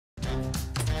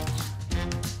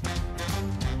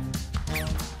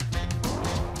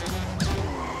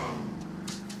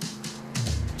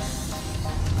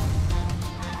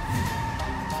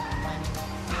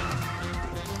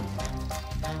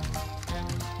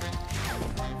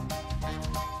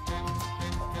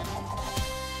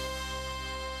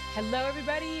Hello,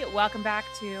 everybody. Welcome back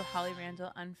to Holly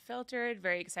Randall Unfiltered.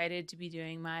 Very excited to be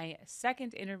doing my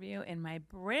second interview in my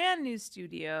brand new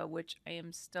studio, which I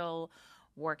am still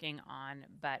working on,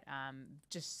 but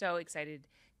just so excited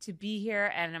to be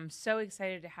here. And I'm so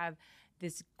excited to have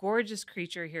this gorgeous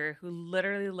creature here who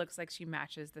literally looks like she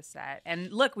matches the set.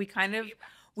 And look, we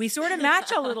sort of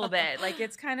match a little bit. Like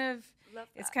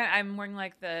I'm wearing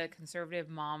like the conservative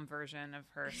mom version of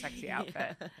her sexy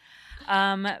outfit.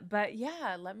 But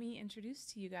yeah, let me introduce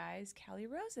to you guys Callie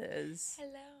Roses.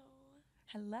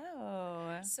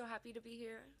 Hello. So happy to be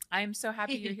here. I'm so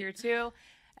happy you're here too.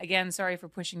 Again, sorry for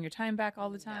pushing your time back all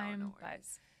the time, No but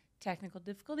worries. technical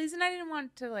difficulties, and I didn't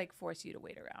want to like force you to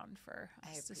wait around for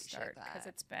us to appreciate start that. because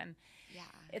it's been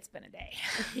a day.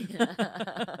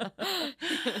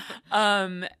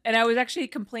 And I was actually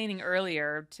complaining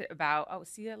earlier about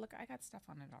look, I got stuff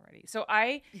on it already. So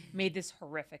I made this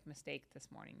horrific mistake this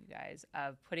morning, you guys,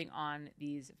 of putting on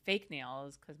these fake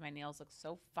nails because my nails look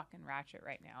so fucking ratchet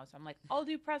right now. So I'm like, I'll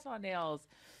do press-on nails,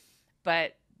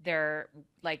 but they're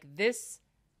like this.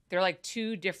 They're like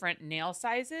two different nail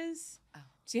sizes. Oh.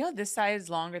 See how this side is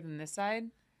longer than this side?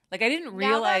 Like I didn't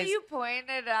realize now that you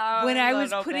pointed out when I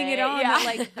was putting it on that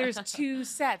like there's two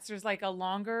sets. There's like a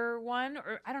longer one,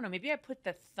 or I don't know, maybe I put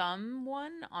the thumb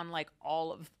one on like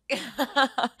all of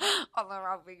on the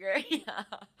wrong finger. Yeah.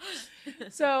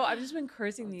 So I've just been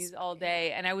cursing these all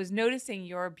day, and I was noticing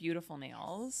your beautiful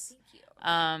nails. Thank you.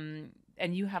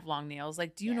 And you have long nails.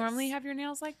 Like, do you normally have your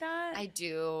nails like that? I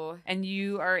do. And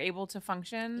you are able to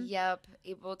function? Yep,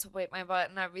 able to wipe my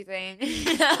butt and everything.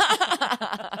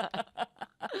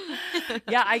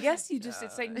 Yeah, I guess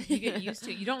it's like you get used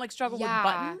to it. You don't like struggle with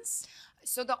buttons?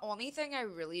 So the only thing I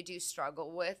really do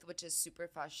struggle with, which is super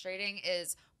frustrating,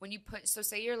 is when you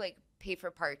say you're like pay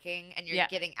for parking and you're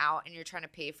getting out and you're trying to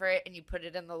pay for it and you put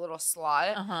it in the little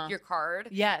slot, your card.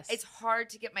 Yes. It's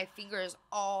hard to get my fingers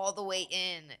all the way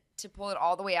in to pull it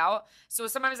all the way out. So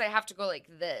sometimes I have to go like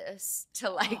this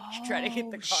to like try to get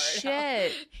the card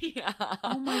out. Yeah.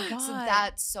 Oh my God. So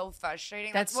that's so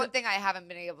frustrating. That's one thing I haven't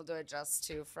been able to adjust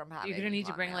to from having. You're going to need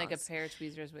to bring nails. like a pair of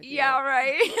tweezers with you. Yeah,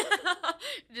 right.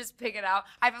 Just pick it out.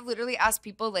 I've literally asked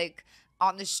people like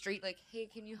on the street, like, hey,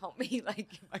 can you help me like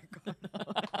get my card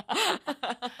out?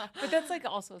 But that's like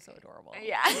also so adorable.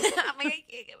 Yeah. I'm like, I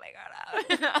can't get my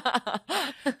card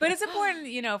out. But it's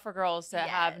important, for girls to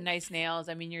have nice nails.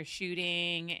 I mean, you're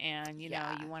shooting and, you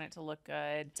know, you want it to look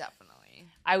good. Definitely.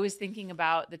 I was thinking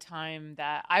about the time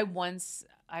that I once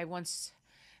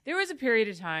there was a period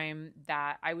of time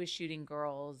that I was shooting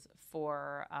girls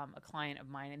for a client of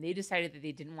mine, and they decided that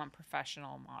they didn't want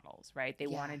professional models, right? They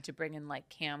wanted to bring in like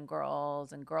cam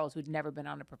girls and girls who'd never been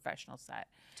on a professional set.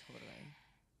 Totally.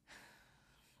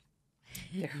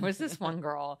 There was this one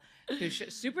girl who's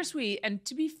super sweet, and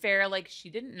to be fair, like she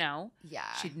didn't know.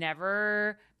 Yeah. She'd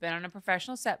never been on a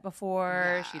professional set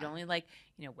before. Yeah. She'd only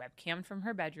webcammed from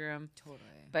her bedroom.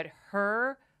 Totally. But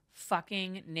her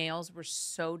fucking nails were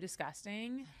so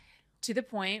disgusting to the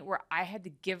point where I had to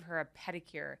give her a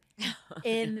pedicure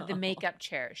in the makeup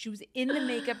chair. She was in the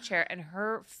makeup chair and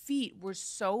her feet were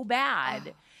so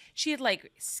bad. She had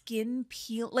like skin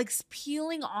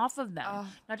peeling off of them.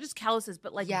 Not just calluses,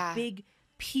 but like big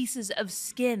pieces of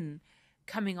skin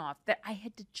coming off that I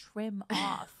had to trim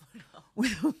off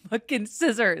with fucking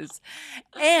scissors.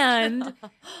 And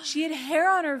she had hair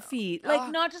on her feet.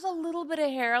 Like not just a little bit of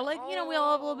hair. Like, we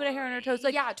all have a little bit of hair on our toes.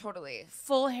 Like totally.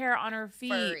 Full hair on her feet.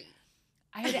 Furry.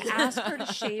 I had to ask her to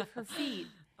shave her feet.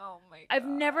 Oh my God. I've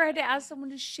never had to ask someone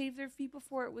to shave their feet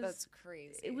before. That's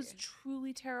crazy. It was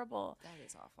truly terrible. That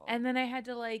is awful. And then I had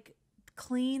to like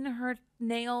clean her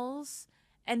nails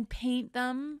and paint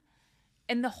them.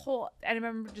 And I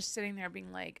remember just sitting there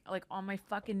being like on my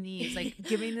fucking knees, like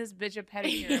giving this bitch a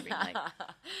pedicure, being like, what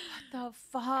the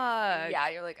fuck? Yeah,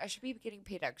 you're like, I should be getting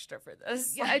paid extra for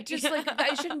this. Yeah, I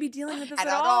shouldn't be dealing with this at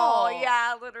all.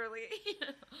 Yeah, literally.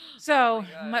 So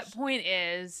my point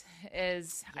is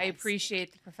I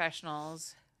appreciate the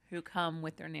professionals who come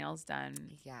with their nails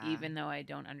done, even though I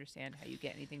don't understand how you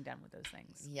get anything done with those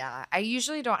things. Yeah, I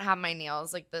usually don't have my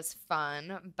nails like this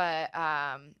fun, but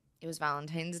it was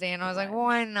Valentine's Day, and I was like,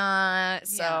 why not?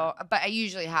 So, but I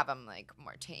usually have them like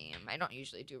more tame. I don't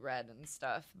usually do red and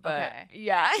stuff, but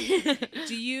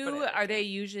Do you? Are they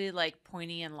usually like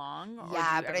pointy and long? Or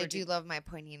yeah, but I do love my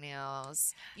pointy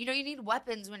nails. You need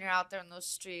weapons when you're out there in those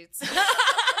streets.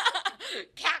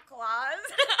 Cat claws.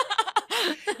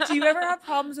 Do you ever have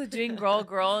problems with doing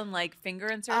girl and like finger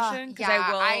insertion?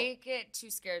 I get too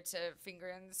scared to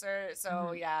finger insert.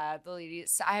 So the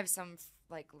ladies. I have some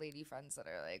like lady friends that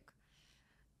are like,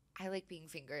 I like being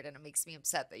fingered, and it makes me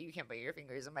upset that you can't put your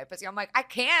fingers in my pussy. I'm like, I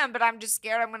can, but I'm just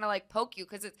scared I'm going to, like, poke you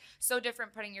because it's so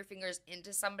different putting your fingers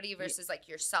into somebody versus, like,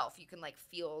 yourself. You can, like,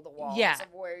 feel the walls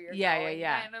of where you're going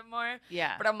kind of more.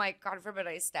 Yeah. But I'm like, God forbid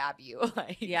I stab you.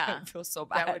 Like, I feel so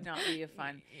bad. That would not be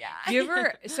fun. Yeah. You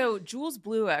ever, so Jules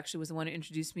Blue actually was the one who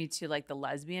introduced me to, like, the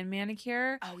lesbian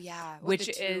manicure. Oh, yeah. Which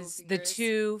is the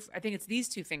two, I think it's these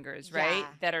two fingers, right?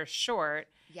 That are short.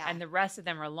 Yeah. And the rest of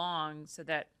them are long so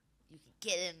that you can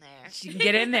get in there. You can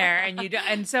get in there,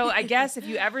 and so I guess if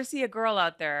you ever see a girl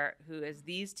out there who is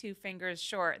these two fingers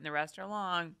short and the rest are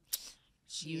long,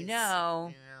 you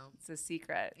know it's a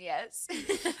secret. Yes.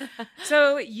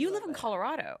 So you live in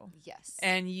Colorado. Yes.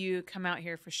 And you come out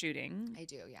here for shooting. I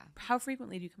do, yeah. How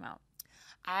frequently do you come out?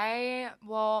 I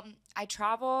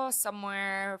travel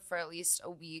somewhere for at least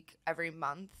a week every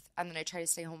month, and then I try to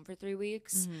stay home for 3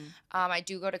 weeks. Mm-hmm. I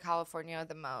do go to California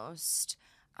the most.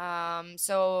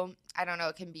 So I don't know,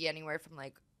 it can be anywhere from,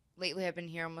 like, lately I've been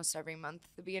here almost every month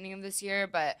at the beginning of this year,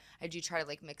 but I do try to,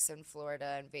 like, mix in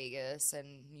Florida and Vegas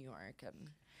and New York and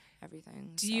everything.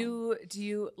 Do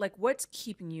you like, what's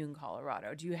keeping you in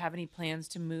Colorado? Do you have any plans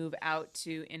to move out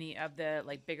to any of the,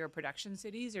 like, bigger production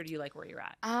cities, or do you like where you're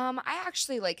at? I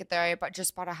actually like it there. I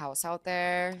just bought a house out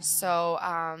there. So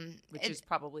which is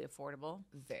probably affordable.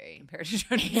 Very. Compared to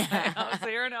Johnny's house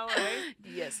here in LA.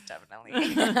 Yes,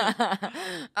 definitely.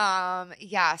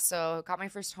 Yeah, so got my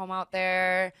first home out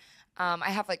there.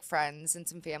 I have, like, friends and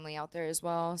some family out there as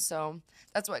well, so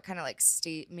that's what kind of, like,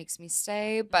 makes me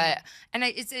stay. But and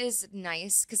it is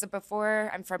nice because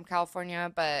before, I'm from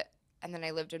California, and then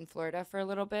I lived in Florida for a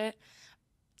little bit,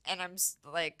 and I'm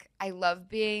like, I love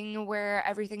being where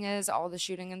everything is, all the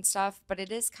shooting and stuff. But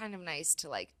it is kind of nice to,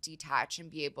 like, detach and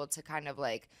be able to kind of,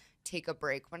 like, take a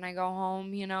break when I go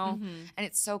home, you know. Mm-hmm. And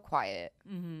it's so quiet,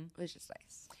 which is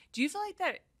nice. Do you feel like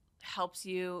that helps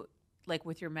you, like,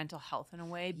 with your mental health in a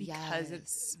way, because it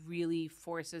really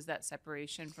forces that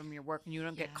separation from your work and you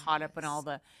don't get caught up in all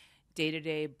the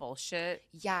day-to-day bullshit?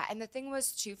 Yeah, and the thing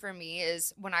was, too, for me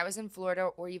is when I was in Florida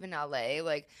or even LA,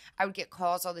 like, I would get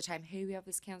calls all the time, hey, we have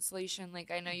this cancellation,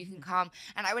 like, I know you can come,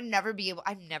 and I would never be able,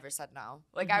 I've never said no.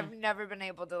 Like, I've never been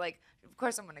able to, like, of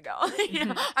course I'm gonna go. You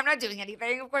know? I'm not doing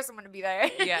anything, of course I'm gonna be there.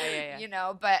 Yeah. You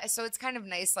know, but so it's kind of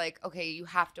nice, like, okay, you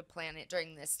have to plan it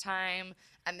during this time,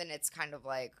 and then it's kind of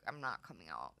like, I'm not coming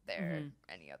out there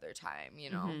any other time,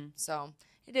 you know? So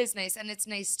it is nice. And it's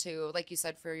nice, too, like you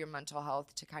said, for your mental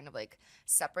health to kind of, like,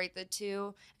 separate the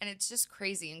two. And it's just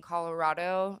crazy. In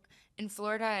Colorado, in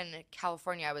Florida and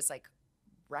California, I was, like,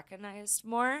 recognized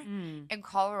more. In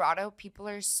Colorado, people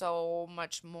are so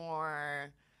much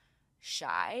more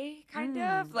shy, kind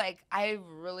of. Like, I've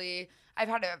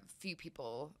had a few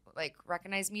people, like,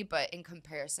 recognize me, but in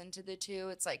comparison to the two,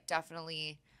 it's, like,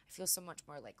 definitely, I feel so much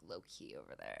more, like, low-key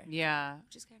over there. Yeah.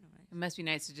 Which is kind of nice. It must be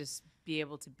nice to just be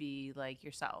able to be, like,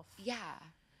 yourself. Yeah.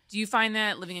 Do you find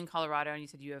that living in Colorado, and you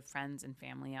said you have friends and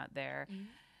family out there,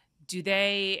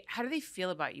 how do they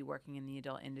feel about you working in the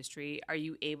adult industry? Are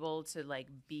you able to, like,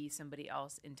 be somebody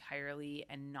else entirely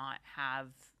and not have,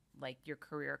 like, your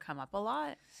career come up a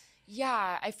lot?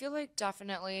 Yeah, I feel like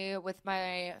definitely with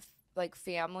my, like,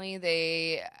 family,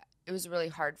 it was really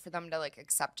hard for them to, like,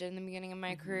 accept it in the beginning of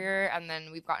my career. And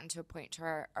then we've gotten to a point to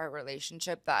our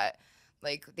relationship that,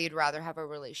 like, they'd rather have a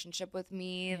relationship with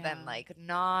me than, like,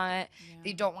 not. Yeah.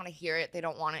 They don't want to hear it. They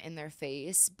don't want it in their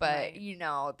face. But, you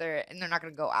know, they're not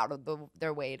going to go out of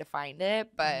their way to find it.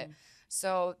 But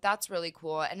so that's really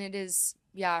cool. And it is,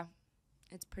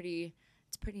 it's pretty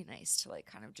nice to, like,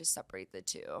 kind of just separate the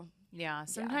two. Yeah.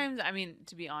 Sometimes, I mean,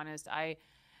 to be honest,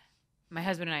 my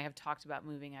husband and I have talked about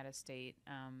moving out of state,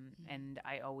 and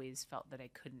I always felt that I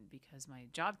couldn't because my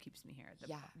job keeps me here.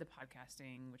 The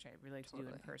podcasting, which I really like to do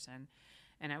in person,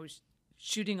 and I was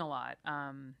shooting a lot.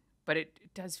 But it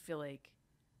does feel like,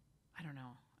 I don't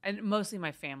know, and mostly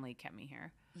my family kept me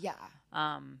here. Yeah.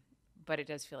 But it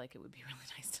does feel like it would be really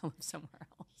nice to live somewhere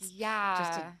else.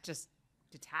 Yeah. Just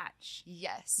detach.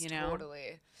 Yes. You know?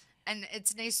 Totally. And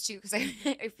it's nice too because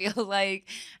I feel like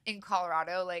in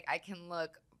Colorado, like, I can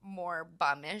look more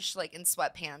bummish, like, in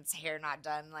sweatpants, hair not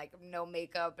done, like, no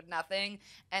makeup, nothing,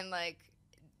 and, like,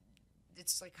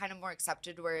 it's, like, kind of more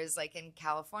accepted, whereas, like, in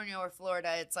California or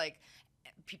Florida, it's like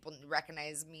people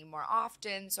recognize me more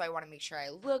often, so I want to make sure I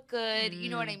look good,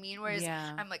 you know what I mean? Whereas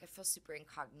I'm like, I feel super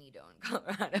incognito in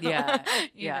Colorado.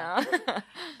 You know?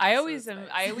 I always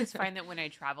find that when I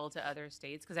travel to other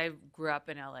states, because I grew up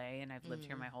in LA and I've lived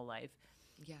here my whole life,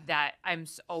 that I'm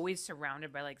always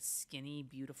surrounded by, like, skinny,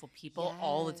 beautiful people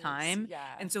all the time.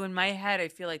 And so in my head, I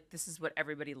feel like this is what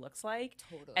everybody looks like.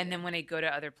 Totally. And then when I go to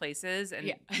other places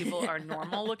and people are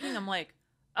normal looking, I'm like,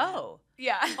 Oh.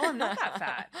 Yeah. Oh, I'm not that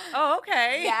fat. Oh,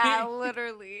 okay. Yeah,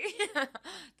 literally.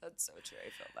 That's so true. I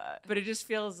feel that. But it just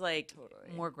feels like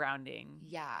more grounding.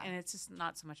 Yeah. And it's just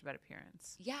not so much about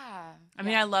appearance. Yeah. I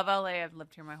mean, I love LA. I've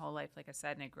lived here my whole life, like I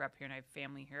said, and I grew up here and I have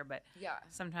family here. But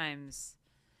sometimes,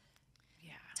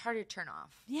 it's hard to turn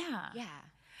off. Yeah. Yeah.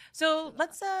 So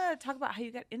let's talk about how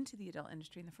you got into the adult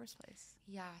industry in the first place.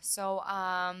 Yeah. So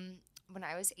when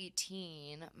I was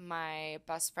 18, my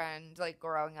best friend, like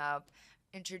growing up,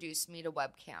 introduced me to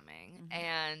webcamming.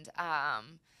 And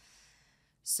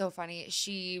so funny,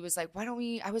 she was like, why don't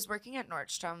we, I was working at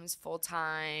Nordstrom's full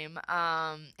time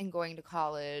and going to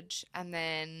college. And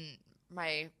then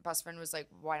my best friend was like,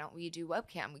 why don't we do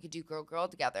webcam? We could do girl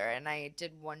together. And I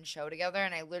did one show together,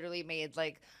 and I literally made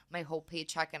like my whole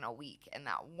paycheck in a week in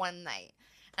that one night.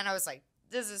 And I was like,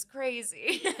 this is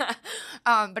crazy.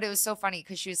 But it was so funny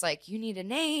because she was like, you need a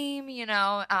name, you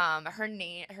know. Her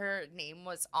name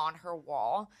was on her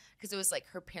wall because it was like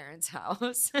her parents'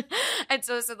 house. And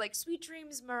so it said like Sweet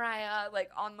Dreams Mariah like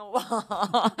on the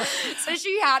wall. So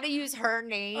she had to use her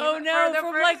name. Oh no,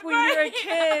 from like when you're a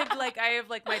kid, like I have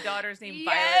like my daughter's name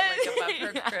Violet like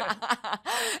above her crib.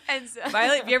 And so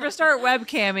Violet, if you ever start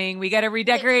webcamming, we got to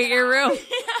redecorate your room.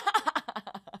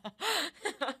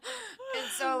 And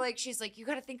so, like, she's like, you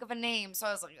got to think of a name. So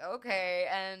I was like, okay.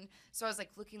 And so I was, like,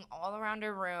 looking all around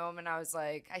her room. And I was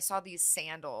like, I saw these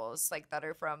sandals, like, that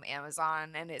are from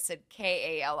Amazon. And it said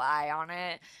Kali on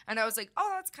it. And I was like, oh,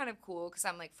 that's kind of cool. Because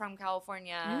I'm, like, from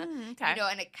California. Okay. You know,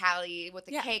 and a Cali with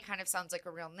a K kind of sounds like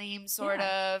a real name, sort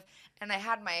of. And I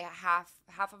had my half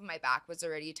of my back was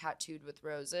already tattooed with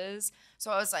roses.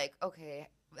 So I was like, okay.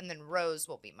 And then Rose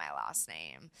will be my last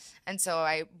name. And so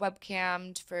I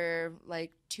webcammed for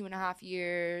like 2.5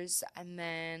 years. And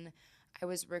then I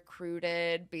was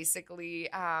recruited basically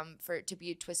to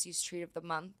be a Twisties Treat of the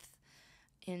Month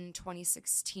in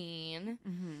 2016.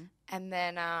 And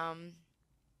then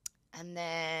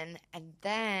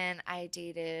I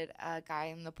dated a guy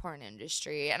in the porn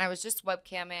industry, and I was just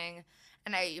webcamming,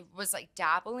 and I was like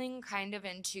dabbling kind of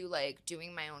into like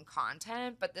doing my own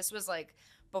content, but this was like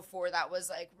before that was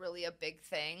like really a big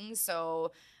thing.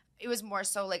 So it was more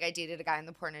so like I dated a guy in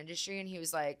the porn industry, and he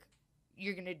was like,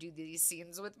 you're going to do these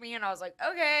scenes with me. And I was like,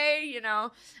 okay, you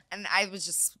know, and I was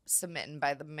just smitten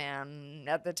by the man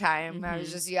at the time. I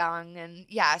was just young. And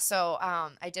yeah, so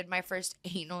I did my first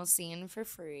anal scene for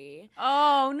free.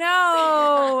 Oh,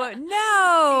 no,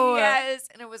 no. Yes.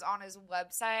 And it was on his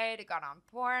website. It got on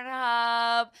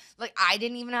Pornhub. Like, I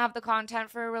didn't even have the content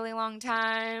for a really long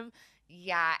time.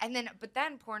 Yeah. But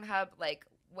then Pornhub, like,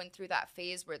 went through that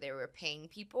phase where they were paying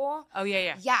people. Oh,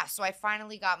 yeah. Yeah, so I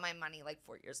finally got my money like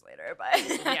 4 years later. But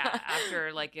yeah,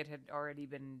 after like it had already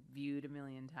been viewed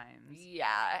 1,000,000 times.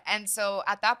 Yeah, and so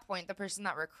at that point, the person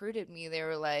that recruited me, they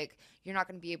were like, you're not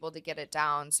going to be able to get it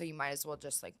down, so you might as well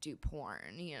just like do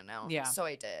porn, you know? Yeah. So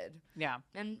I did. Yeah.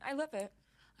 And I love it.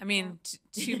 I mean,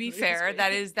 to be fair,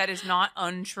 that is not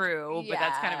untrue, but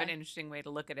that's kind of an interesting way to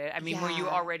look at it. I mean, were you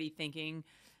already thinking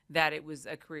that it was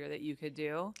a career that you could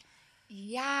do?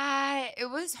 Yeah, it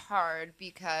was hard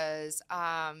because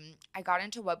I got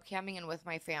into webcamming, and with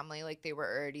my family, like they were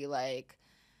already like,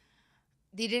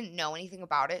 they didn't know anything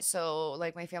about it. So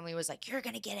like my family was like, you're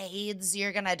going to get AIDS,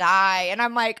 you're going to die. And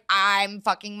I'm like, I'm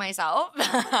fucking myself.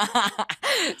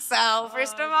 So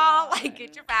first of all, like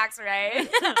get your facts right.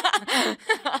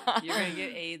 You're going to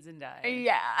get AIDS and die.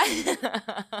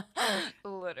 Yeah.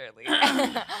 Literally.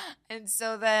 And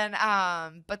so then,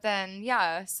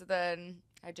 so then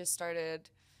I just started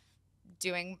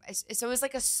doing, so it was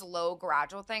like a slow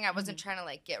gradual thing. I wasn't trying to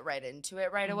like get right into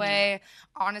it right away.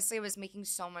 Honestly, I was making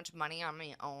so much money on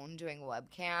my own doing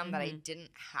webcam that I didn't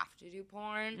have to do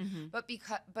porn.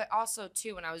 But also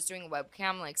too, when I was doing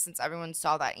webcam, like since everyone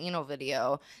saw that anal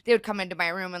video, they would come into my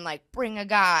room and like bring a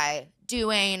guy,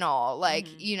 do anal, like,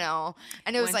 you know,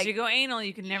 and it was once like, you go anal,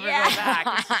 you can never go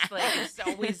back. It's just like, it's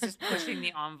always just pushing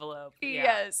the envelope. Yeah.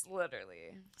 Yes,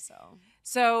 literally.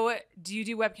 So do you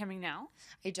do webcamming now?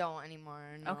 I don't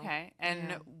anymore. No. Okay.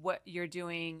 And what you're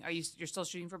doing, you're still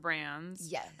shooting for brands?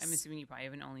 Yes. I'm assuming you probably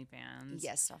have an OnlyFans.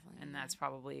 Yes, definitely. And that's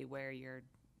probably where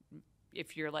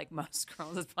if you're like most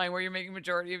girls, that's probably where you're making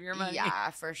majority of your money.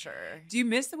 Yeah, for sure. Do you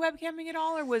miss the webcamming at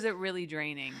all, or was it really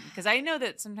draining? Because I know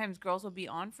that sometimes girls will be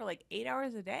on for like 8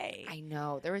 hours a day. I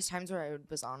know. There was times where I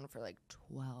was on for like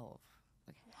 12.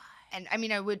 And I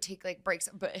mean, I would take like breaks,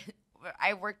 but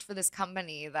I worked for this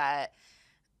company that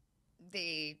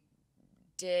they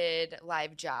did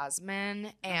Live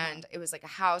Jasmine, and it was like a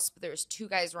house, but there was 2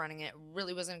 guys running it. It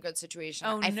really wasn't a good situation.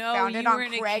 Oh, I no. found it on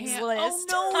Craigslist.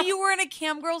 Oh, no. You were in a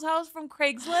cam girl's house from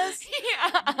Craigslist?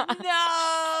 Yeah.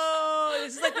 No.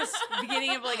 This is like the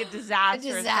beginning of like a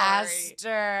disaster.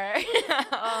 Story.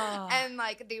 Oh. And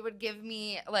like they would give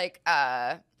me like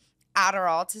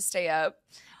Adderall to stay up.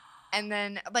 And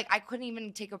then, like, I couldn't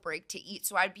even take a break to eat.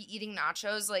 So I'd be eating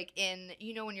nachos, like, in,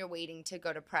 you know, when you're waiting to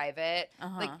go to private.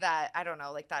 Like that, I don't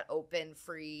know, like that open,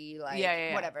 free, like,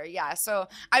 whatever. Yeah. So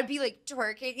I'd be, like,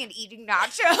 twerking and eating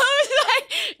nachos.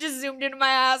 Like, just zoomed into my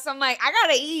ass. I'm like, I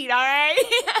gotta eat, all right?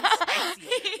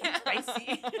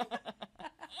 Spicy.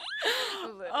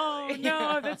 Oh,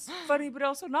 no. That's funny, but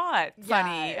also not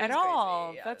funny at all.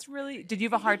 Crazy, yeah. That's really... Did you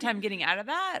have a hard time getting out of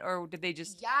that? Or did they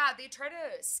just... Yeah, they tried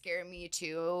to scare me,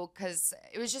 too, because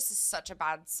it was just such a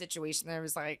bad situation. There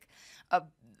was, like,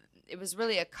 it was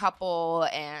really a couple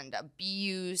and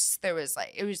abuse. There was,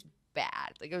 like... It was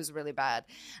bad. Like, it was really bad.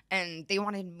 And they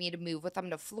wanted me to move with them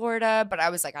to Florida, but I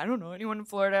was like, I don't know anyone in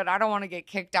Florida, and I don't want to get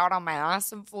kicked out on my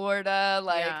ass in Florida.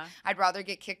 Like, I'd rather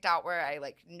get kicked out where I,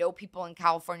 like, know people in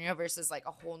California versus, like,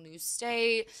 a whole new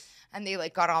state. And they,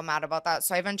 like, got all mad about that.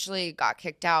 So I eventually got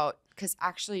kicked out because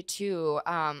actually, too,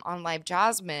 on Live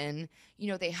Jasmine, you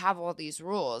know, they have all these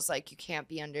rules. Like, you can't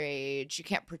be underage. You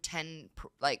can't pretend,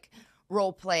 like,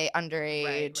 role play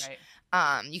underage. Right.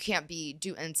 You can't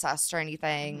do incest or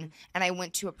anything. And I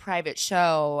went to a private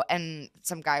show, and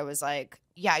some guy was like,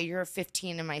 yeah, you're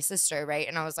 15 and my sister, right?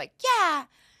 And I was like, yeah.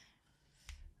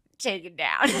 Take it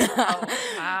down. Oh,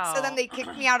 wow. So then they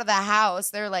kicked me out of the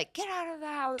house. They're like, get out of the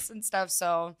house and stuff.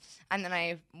 So, and then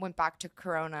I went back to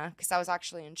Corona because I was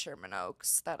actually in Sherman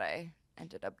Oaks that I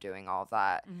ended up doing all of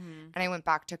that. And I went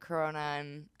back to Corona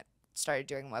and started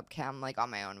doing webcam like on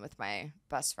my own with my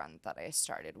best friend that I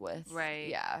started with. Right.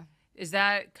 Yeah. Is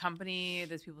that company,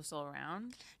 those people still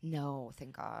around? No,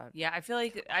 thank God. Yeah, I feel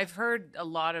like I've heard a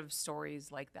lot of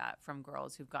stories like that from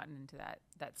girls who've gotten into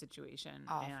that situation.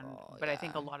 Awful, but I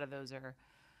think a lot of those are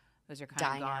kind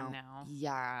dying of gone out. now.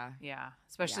 Yeah.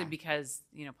 Especially because,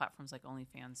 you know, platforms like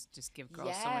OnlyFans just give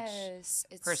girls so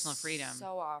much personal freedom.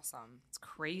 So awesome. It's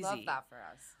crazy. Love that for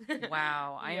us.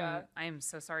 Wow. I am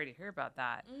so sorry to hear about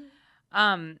that.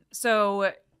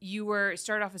 So you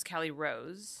started off as Callie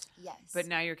Rose. Yes. But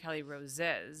now you're Callie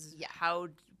Roses. Yeah. How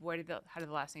did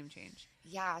the last name change?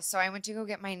 Yeah, so I went to go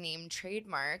get my name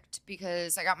trademarked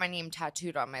because I got my name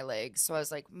tattooed on my leg. So I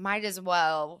was like, might as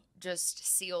well just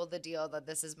seal the deal that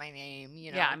this is my name,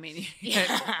 you know? Yeah, I mean,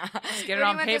 just get it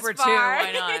on paper too.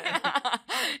 Why not?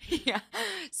 Yeah.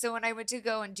 So when I went to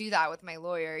go and do that with my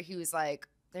lawyer, he was like,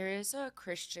 there is a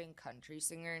Christian country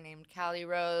singer named Callie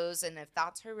Rose, and if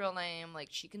that's her real name, like,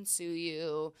 she can sue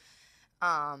you.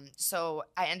 So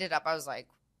I was like,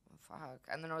 fuck.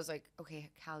 And then I was like, okay,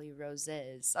 Callie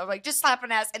Roses. I was like, just slap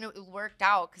an ass. And it worked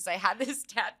out because I had this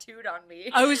tattooed on me.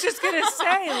 I was just going to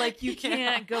say, like, you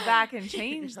can't go back and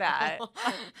change that.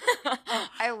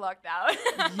 I lucked out.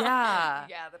 Yeah.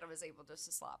 Yeah, that I was able just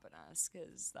to slap an ass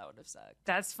because that would have sucked.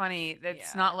 That's funny.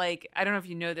 That's not like, I don't know if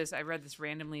you know this. I read this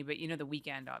randomly, but you know The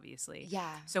Weeknd, obviously.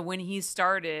 Yeah. So when he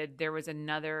started, there was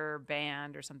another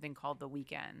band or something called The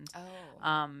Weeknd.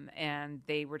 Oh. And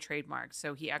they were trademarked.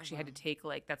 So he actually had to take,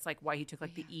 like, that's like why he took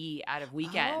like the E out of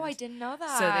Weekend. Oh, I didn't know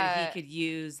that. So that he could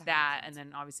use that, and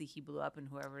then obviously he blew up, and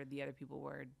whoever the other people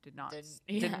were did not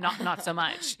so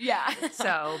much. Yeah.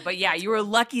 So, but yeah, you were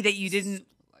lucky that you didn't.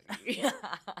 Yeah.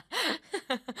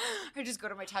 I just go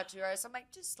to my tattoo artist. I'm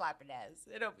like, just slap an ass.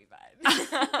 It'll be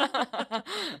fine.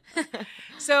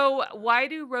 So why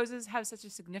do roses have such a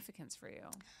significance for you?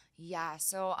 Yeah.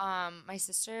 So my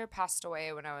sister passed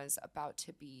away when I was about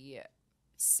to be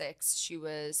 6. She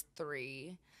was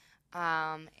 3.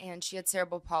 And she had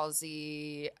cerebral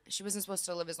palsy. She wasn't supposed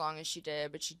to live as long as she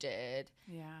did, but she did.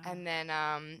 Yeah. And then,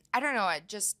 I don't know.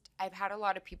 I've had a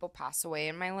lot of people pass away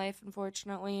in my life,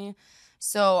 unfortunately.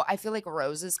 So I feel like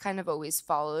roses kind of always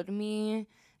followed me.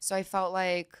 So I felt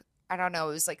like, I don't know,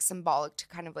 it was like symbolic to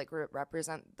kind of like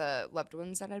represent the loved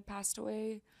ones that had passed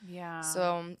away. Yeah.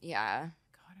 So, yeah.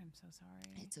 God, I'm so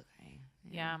sorry. It's okay.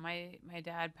 Yeah, my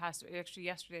dad passed away. Actually,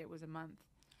 yesterday it was a month.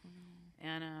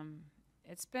 And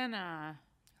it's been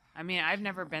I mean, I've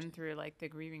never been through like the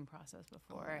grieving process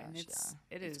before, and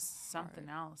it is something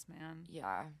else, man.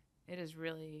 Yeah, it is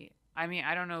really. I mean,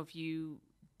 I don't know if you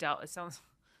dealt.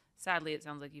 Sadly, it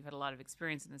sounds like you've had a lot of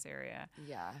experience in this area.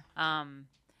 Yeah.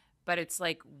 But it's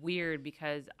like weird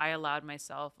because I allowed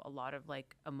myself a lot of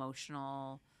like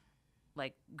emotional,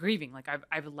 like grieving. Like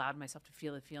I've allowed myself to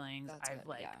feel the feelings. I've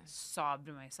sobbed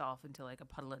to myself into like a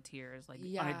puddle of tears, like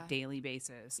on a daily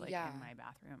basis, like in my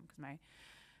bathroom, because my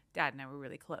dad and I were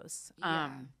really close.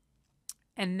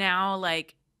 And now,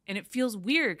 like, and it feels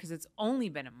weird because it's only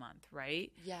been a month,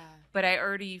 right? Yeah. But I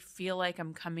already feel like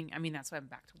I'm coming. I mean, that's why I'm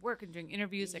back to work and doing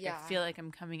interviews. Like, I feel like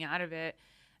I'm coming out of it,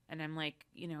 and I'm like,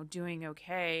 you know, doing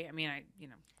okay. I mean, I, you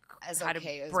know, had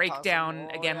a breakdown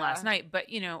again last night, but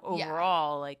you know,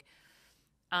 overall, like,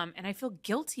 and I feel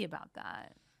guilty about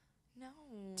that. No.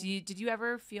 Did you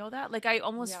ever feel that? Like, I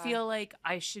almost feel like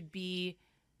I should be,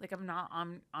 like, I'm not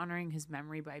honoring his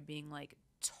memory by being like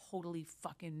totally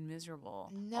fucking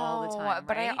miserable all the time,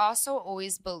 but right? I also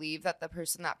always believe that the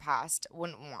person that passed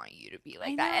wouldn't want you to be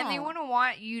like that, and they wouldn't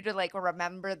want you to like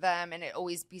remember them, and it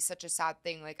always be such a sad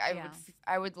thing. Like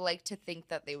I would like to think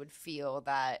that they would feel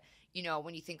that, you know,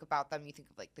 when you think about them, you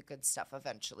think of like the good stuff.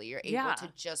 Eventually, you're able to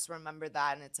just remember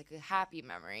that, and it's like a happy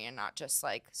memory, and not just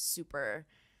like super.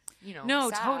 You know, no,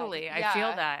 sad. Totally. I feel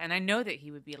that. And I know that he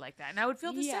would be like that. And I would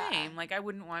feel the same. Like, I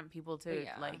wouldn't want people to,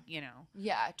 like, you know.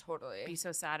 Yeah, totally. Be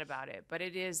so sad about it. But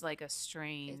it is, like, a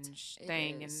strange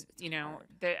thing. And, you know,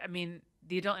 I mean,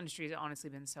 the adult industry has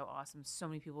honestly been so awesome. So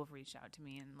many people have reached out to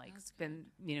me and, like, been,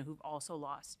 you know, who've also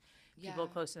lost people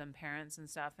close to them, parents and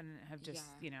stuff, and have just,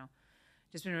 you know,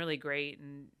 just been really great.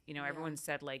 And, you know, everyone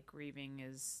said, like, grieving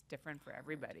is different for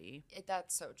everybody.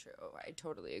 That's so true. I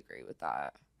totally agree with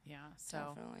that. Yeah,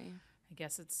 so definitely. I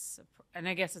guess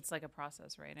it's like a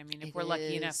process, right? I mean, if we're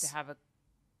lucky enough to have a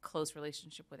close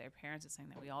relationship with our parents, it's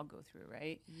something that we all go through,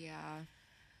 right? Yeah.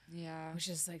 Which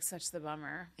is like such the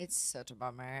bummer. It's such a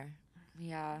bummer.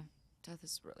 Yeah, death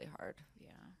is really hard.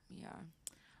 Yeah.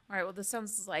 All right, well, this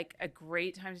sounds like a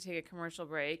great time to take a commercial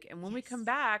break. And when we come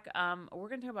back, we're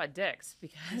going to talk about dicks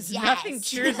because nothing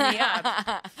cheers me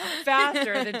up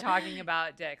faster than talking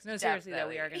about dicks. No, seriously, that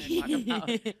we are going to talk about.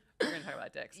 We're going to talk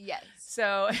about dicks. Yes.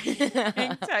 So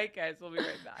hang tight, guys. We'll be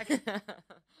right back.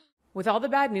 With all the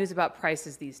bad news about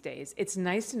prices these days, it's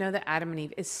nice to know that Adam &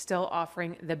 Eve is still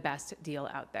offering the best deal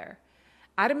out there.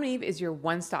 Adam & Eve is your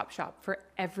one-stop shop for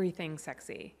everything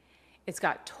sexy. It's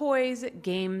got toys,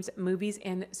 games, movies,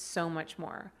 and so much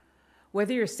more.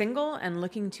 Whether you're single and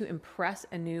looking to impress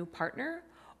a new partner,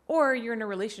 or you're in a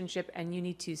relationship and you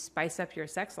need to spice up your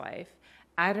sex life,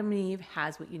 Adam & Eve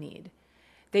has what you need.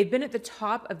 They've been at the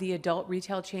top of the adult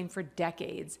retail chain for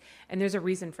decades, and there's a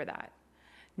reason for that.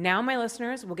 Now my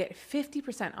listeners will get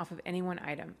 50% off of any one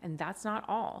item, and that's not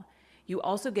all. You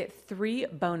also get 3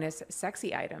 bonus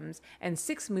sexy items and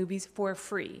 6 movies for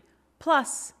free,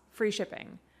 plus free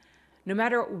shipping. No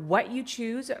matter what you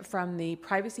choose from the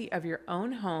privacy of your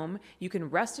own home, you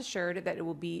can rest assured that it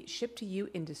will be shipped to you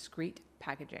in discreet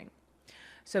packaging.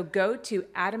 So go to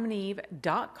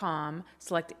adamandeve.com,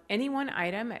 select any one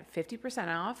item at 50%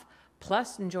 off,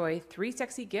 plus enjoy 3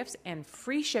 sexy gifts and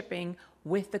free shipping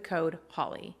with the code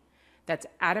HOLLY. That's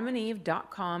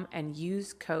adamandeve.com and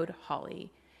use code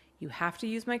HOLLY. You have to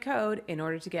use my code in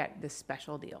order to get this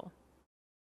special deal.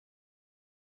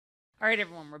 All right,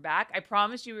 everyone, we're back. I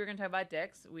promised you we were going to talk about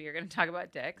dicks. We are going to talk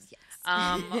about dicks.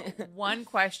 Yes. One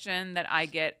question that I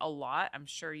get a lot, I'm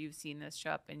sure you've seen this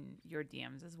show up in your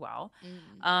DMs as well,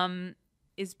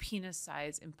 is penis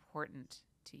size important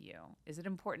to you? Is it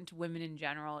important to women in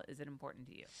general? Is it important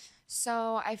to you?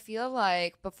 So I feel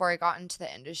like before I got into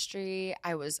the industry,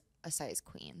 I was a size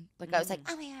queen. Like I was like,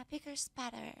 oh my God, bigger's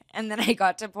better. And then I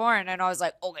got to porn and I was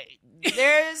like, okay,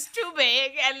 there's too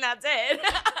big and that's it.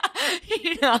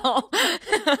 You know?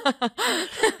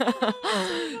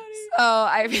 So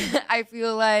I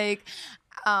feel like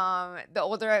the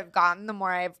older I've gotten, the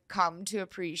more I've come to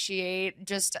appreciate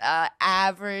just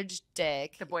average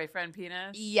dick. The boyfriend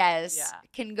penis? Yes. Yeah.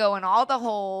 Can go in all the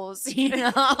holes, you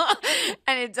know,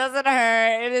 and it doesn't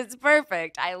hurt. And it's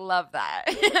perfect. I love that.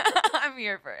 I'm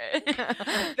here for it.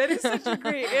 That is such a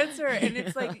great answer. And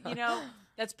it's like, you know,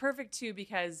 that's perfect too,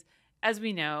 because as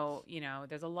we know, you know,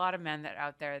 there's a lot of men that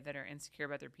out there that are insecure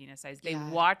about their penis size. They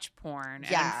watch porn.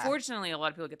 And unfortunately, a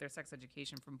lot of people get their sex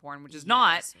education from porn, which is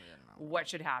not what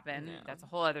should happen. No. That's a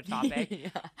whole other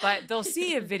topic. But they'll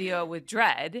see a video with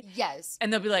dread. Yes.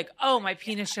 And they'll be like, oh, my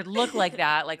penis should look like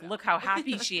that. Like, look how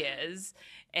happy she is.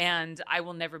 And I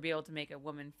will never be able to make a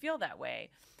woman feel that way.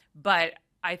 But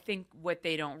I think what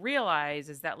they don't realize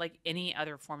is that, like any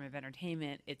other form of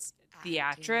entertainment, it's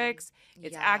theatrics,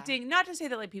 it's acting. Not to say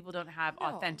that like people don't have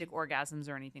authentic orgasms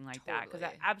or anything like that, because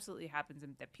that absolutely happens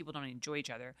and that people don't enjoy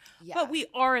each other. But we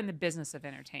are in the business of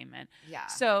entertainment.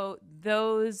 So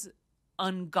those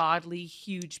ungodly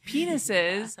huge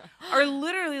penises are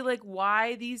literally like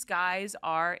why these guys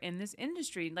are in this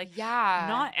industry. Like,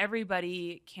 not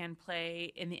everybody can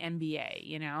play in the NBA,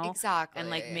 you know? Exactly.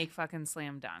 And like make fucking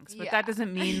slam dunks. But that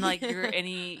doesn't mean like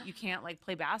you can't like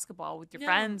play basketball with your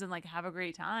friends and like have a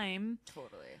great time.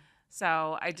 Totally.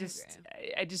 So I just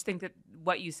think that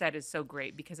what you said is so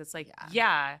great because it's like,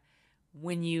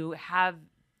 when you have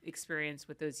experience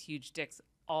with those huge dicks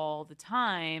all the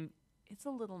time, it's a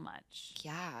little much.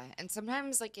 Yeah. And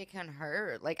sometimes like it can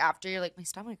hurt. Like after you're like, my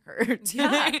stomach hurts.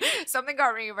 Yeah. Something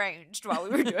got rearranged while we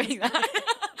were doing that.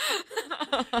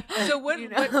 So what do you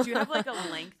have like a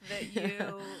length that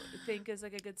you think is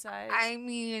like a good size? I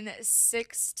mean,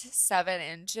 6 to 7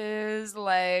 inches.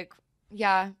 Like,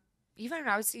 yeah. Even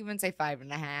I would even say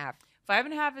 5.5.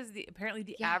 5.5 is apparently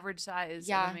the average size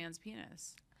of a man's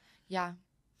penis. Yeah.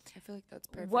 I feel like that's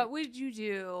perfect. What would you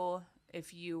do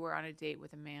if you were on a date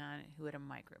with a man who had a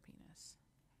micro penis?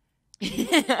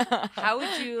 How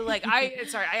would you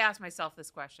I asked myself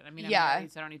this question. I mean, I'm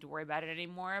married, so I don't need to worry about it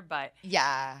anymore, but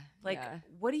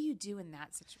what do you do in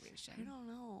that situation? I don't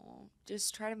know.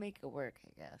 Just try to make it work, I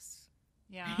guess.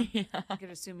 Yeah. I could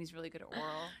assume he's really good at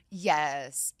oral.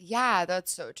 Yes. Yeah,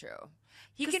 that's so true.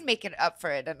 He can make it up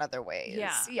for it in other ways.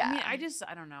 Yeah. Yeah. I mean,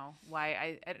 I don't know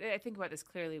why. I think about this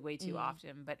clearly way too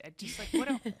often, but just what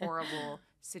a horrible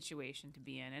situation to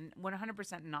be in. And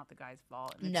 100% not the guy's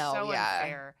fault. And it's so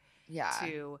unfair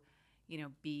to,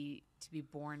 be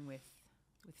born with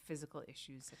physical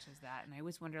issues such as that. And I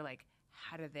always wonder,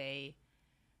 how do they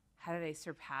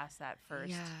surpass that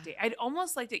first date? I'd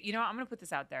almost like to, I'm going to put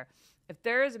this out there. If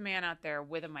there is a man out there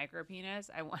with a micro penis,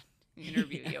 I want to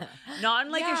interview you. Not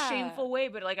in a shameful way,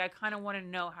 but I kind of want to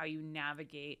know how you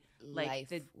navigate life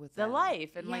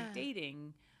and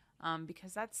dating,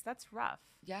 because that's rough.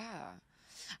 Yeah.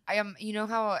 I am. You know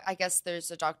how I guess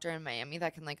there's a doctor in Miami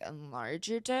that can enlarge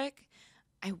your dick.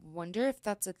 I wonder if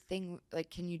that's a thing.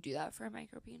 Can you do that for a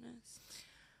micro penis?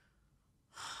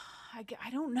 I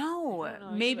don't know.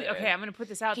 Maybe. Either. Okay, I'm going to put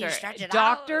this out there.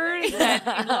 Doctors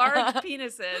that enlarge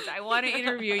penises, I want to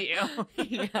interview you.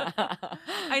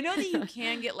 I know that you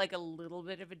can get a little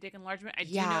bit of a dick enlargement. I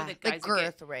do know that guys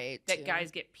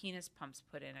guys get penis pumps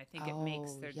put in. I think it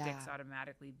makes their dicks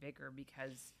automatically bigger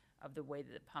because of the way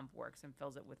that the pump works and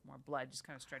fills it with more blood, just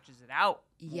kind of stretches it out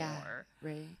more.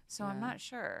 Right. So I'm not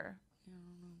sure.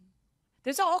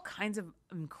 There's all kinds of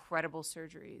incredible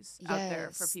surgeries out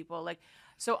there for people.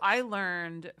 So I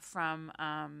learned from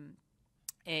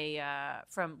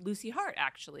from Lucy Hart,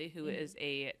 actually, who is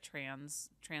a trans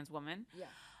woman,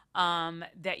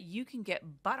 that you can get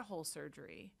butthole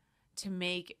surgery to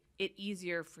make it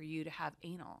easier for you to have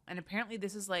anal. And apparently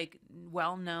this is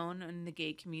well known in the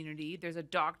gay community. There's a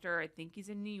doctor, I think he's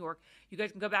in New York. You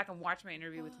guys can go back and watch my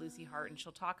interview with Lucy Hart and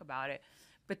she'll talk about it.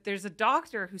 But there's a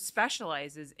doctor who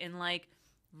specializes in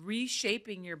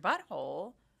reshaping your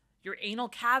butthole, your anal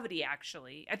cavity,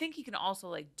 actually. I think he can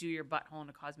also do your butthole in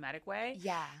a cosmetic way.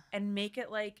 Yeah. And make it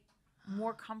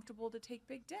more comfortable to take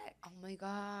big dick. Oh my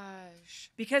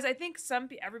gosh. Because I think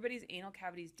everybody's anal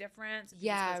cavity is different. Some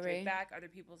people's go straight back. Other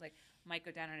people's might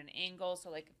go down at an angle.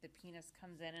 So if the penis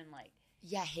comes in and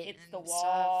hits the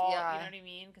wall, stuff. Yeah. You know what I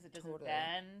mean? Because it doesn't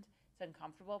bend. It's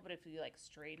uncomfortable. But if you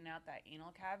straighten out that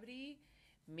anal cavity,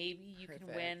 maybe you can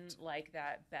win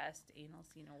that best anal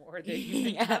scene award that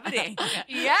you've been coveting.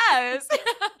 Yes.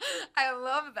 I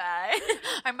love that.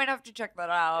 I might have to check that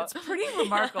out. It's pretty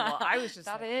remarkable. I was just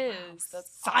that's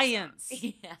science.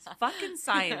 Awesome. Yeah. It's fucking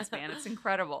science, man. It's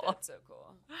incredible. That's so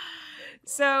cool.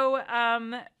 So,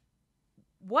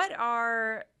 what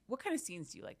kind of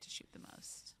scenes do you like to shoot the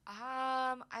most?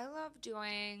 I love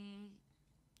doing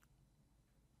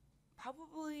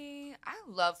I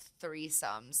love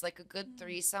threesomes, a good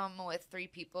threesome with 3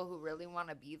 people who really want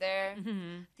to be there.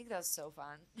 I think that's so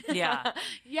fun. Yeah.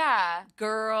 Yeah.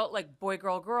 Girl, boy,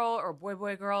 girl, girl, or boy,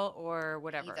 boy, girl, or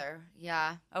whatever. Either.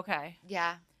 Yeah. Okay.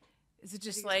 Yeah. Is it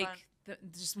just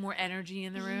just more energy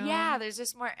in the room? Yeah, there's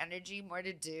just more energy, more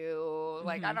to do.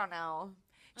 I don't know.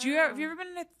 Have you ever been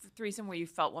in a threesome where you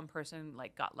felt one person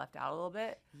got left out a little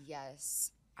bit?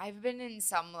 Yes. I've been in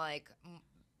some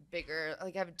bigger,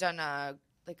 I've done I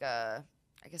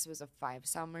guess it was a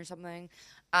 5-some or something,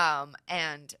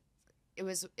 and it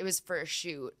was for a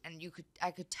shoot, and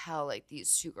I could tell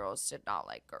these 2 girls did not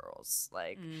like girls,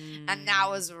 and that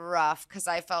was rough because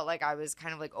I felt I was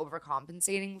kind of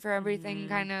overcompensating for everything,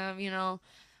 kind of,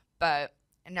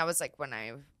 and that was when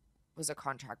I was a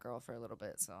contract girl for a little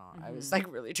bit, so I was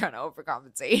really trying to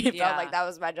overcompensate. It felt like that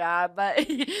was my job, but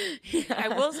I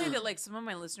will say that some of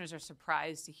my listeners are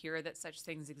surprised to hear that such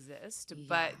things exist,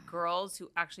 but girls who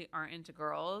actually aren't into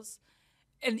girls,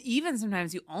 and even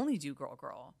sometimes you only do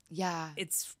girl,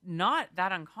 it's not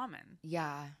that uncommon.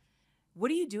 What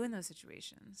do you do in those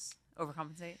situations?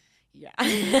 Overcompensate? Yeah.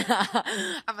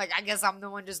 I'm I guess I'm the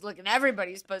one just looking at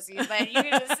everybody's pussy, but you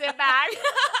can just sit back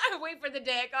and wait for the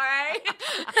dick, all right?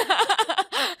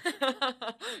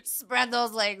 Spread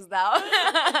those legs though.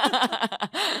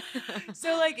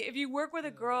 So like if you work with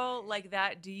a girl like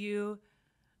that,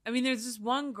 there's this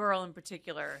one girl in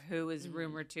particular who is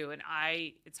rumored to, and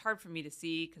it's hard for me to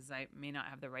see because I may not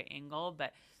have the right angle,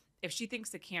 but if she thinks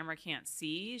the camera can't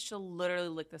see, she'll literally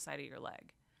lick the side of your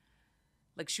leg.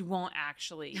 Like she won't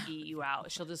actually eat you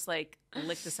out. She'll just like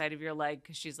lick the side of your leg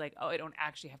because she's like, oh, I don't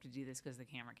actually have to do this because the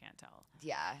camera can't tell.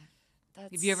 Yeah.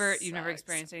 You've never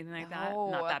experienced anything like that?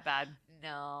 Not that bad.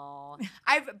 No.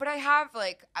 I have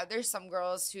like there's some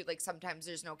girls who like sometimes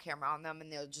there's no camera on them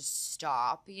and they'll just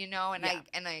stop, and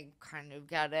I kind of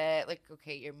get it. Like,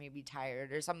 okay, you're maybe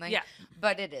tired or something. Yeah.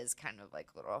 But it is kind of like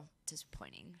a little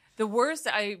disappointing. The worst,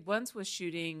 I once was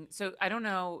shooting, so I don't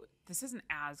know, this isn't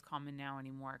as common now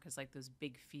anymore because like those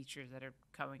big features that are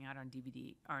coming out on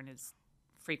DVD aren't as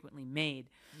frequently made.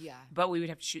 Yeah. But we would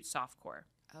have to shoot softcore.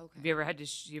 Okay. Have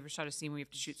you ever shot a scene where you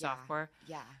have to shoot softcore?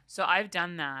 Yeah. So I've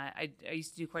done that. I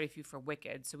used to do quite a few for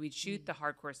Wicked. So we'd shoot the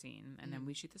hardcore scene and then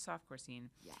we shoot the softcore scene.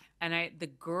 Yeah. And the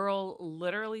girl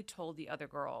literally told the other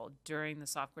girl during the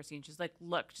softcore scene, she's like,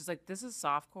 look, this is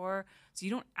softcore, so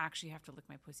you don't actually have to lick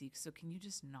my pussy. So can you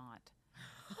just not?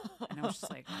 And I was just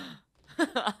like, and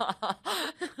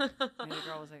the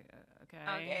girl was like,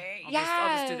 okay. I'll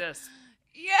just do this.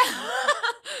 Yeah.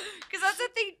 Because that's the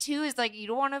thing, too, is, like, you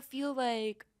don't want to feel,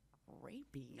 like,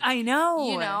 rapey. I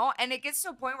know. And it gets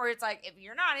to a point where it's like, if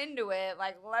you're not into it,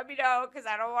 like, let me know because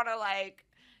I don't want to, like,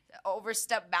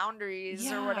 overstep boundaries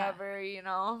or whatever,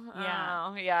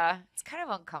 Yeah. It's kind of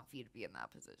uncomfy to be in that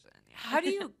position. How do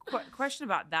you question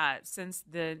about that, since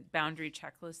the boundary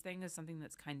checklist thing is something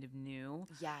that's kind of new?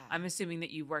 Yeah. I'm assuming that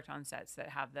you worked on sets that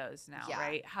have those now,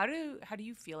 right? How do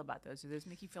you feel about those? Do those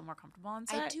make you feel more comfortable on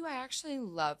set? I do. I actually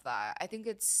love that. I think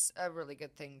it's a really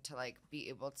good thing to like be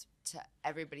able to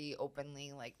everybody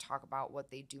openly like talk about what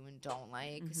they do and don't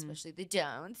like, especially the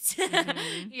don'ts.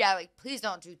 Yeah, like please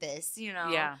don't do this,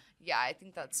 Yeah. Yeah, I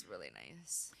think that's really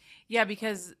nice. Yeah,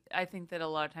 because I think that a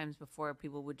lot of times before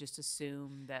people would just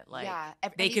assume that like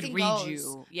they could read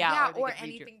you. Yeah, or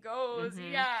anything goes.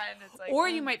 Yeah, and it's like or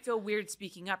you might feel weird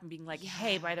speaking up and being like,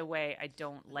 "Hey, by the way, I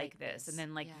don't like this." And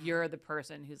then like you're the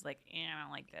person who's like, I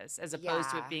don't like this, as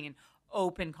opposed to it being an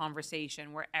open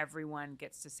conversation where everyone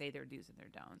gets to say their do's and their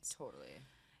don'ts. Totally.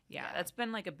 Yeah, that's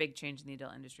been like a big change in the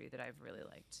adult industry that I've really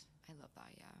liked. I love that,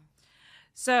 yeah.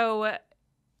 So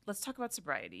let's talk about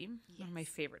sobriety. One of my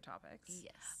favorite topics.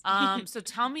 Yes. So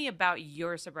tell me about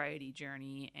your sobriety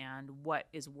journey and what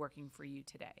is working for you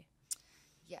today.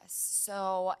 Yes.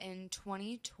 So in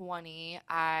 2020,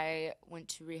 I went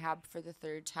to rehab for the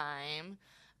third time.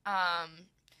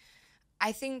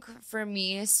 I think for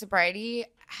me, sobriety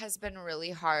has been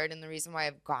really hard. And the reason why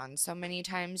I've gone so many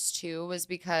times too was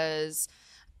because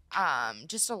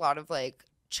just a lot of like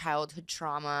childhood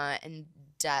trauma and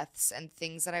deaths and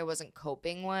things that I wasn't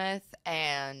coping with,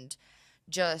 and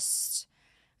just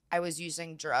I was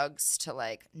using drugs to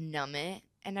like numb it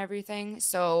and everything.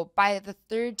 So by the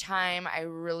third time, I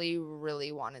really,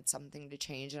 really wanted something to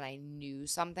change, and I knew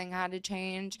something had to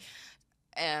change.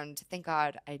 And thank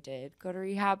God I did go to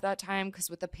rehab that time, because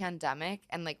with the pandemic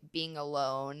and like being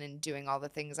alone and doing all the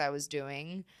things I was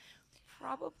doing,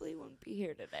 probably wouldn't be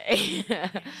here today.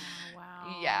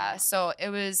 Wow. Yeah, so it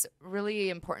was really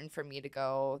important for me to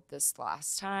go this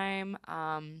last time.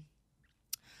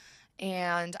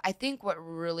 And I think what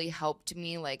really helped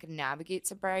me like navigate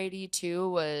sobriety too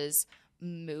was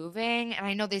moving. And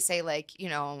I know they say like, you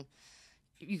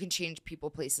can change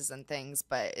people, places, and things,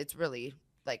 but it's really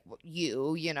like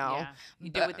you know. Yeah.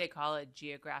 You did what they call it,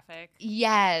 geographic.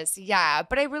 Yes, yeah.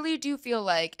 But I really do feel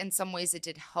like in some ways it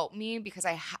did help me, because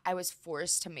I was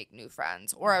forced to make new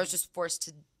friends, or I was just forced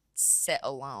to sit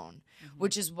alone,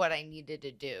 which is what I needed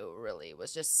to do, really,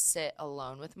 was just sit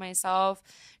alone with myself,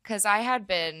 because I had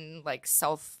been like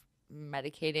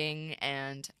self-medicating,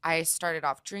 and I started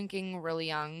off drinking really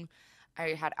young.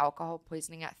 I had alcohol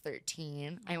poisoning at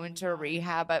 13. I went to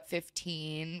rehab at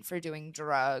 15 for doing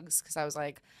drugs, because I was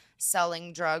like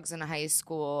selling drugs in high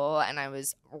school, and I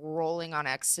was rolling on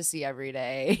ecstasy every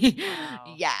day.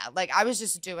 Wow. Yeah, like I was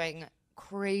just doing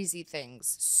crazy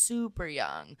things super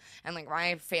young, and like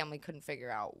my family couldn't figure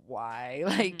out why,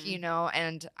 like,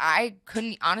 and I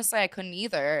couldn't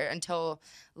either until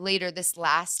later. This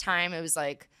last time it was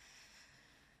like,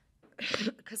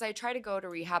 because I tried to go to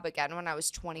rehab again when I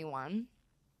was 21,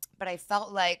 but I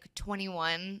felt like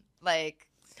 21, like,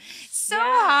 so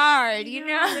hard,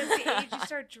 That's the age you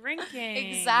start drinking.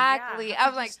 Exactly. Yeah,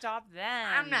 I'm like, stop then.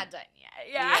 I'm not done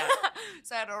yet. Yeah.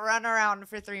 So I had to run around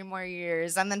for 3 more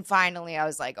years, and then finally I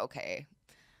was like, okay,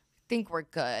 I think we're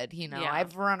good.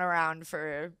 I've run around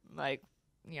for like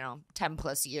 10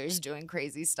 plus years doing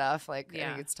crazy stuff. Like, I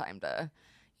think it's time to,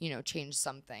 change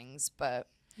some things. But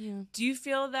yeah. Do you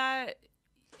feel that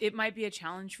it might be a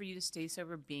challenge for you to stay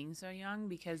sober being so young?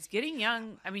 Because getting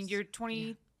young, I mean, you're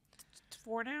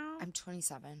 24 now? I'm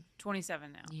 27.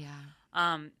 27 now.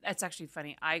 Yeah. That's actually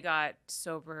funny. I got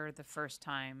sober the first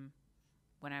time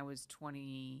when I was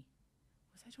 20.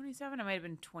 Was I 27? I might have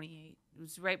been 28. It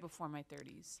was right before my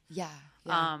 30s. Yeah.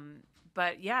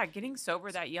 But yeah, getting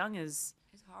sober that young is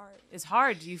hard. It's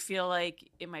hard. Do you feel like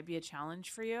it might be a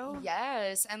challenge for you?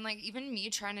 Yes. And like even me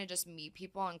trying to just meet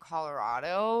people in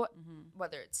Colorado,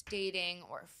 whether it's dating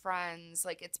or friends,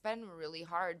 like it's been really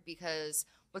hard because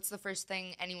what's the first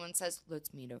thing anyone says?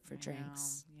 Let's meet up for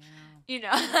drinks.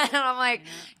 Yeah. And I'm like,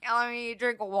 let me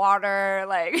drink water,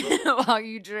 like while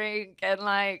you drink, and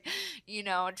like,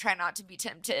 try not to be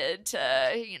tempted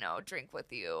to, drink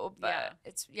with you. But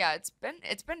it's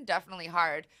been definitely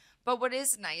hard. But what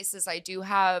is nice is I do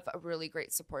have a really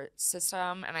great support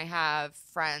system, and I have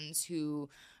friends who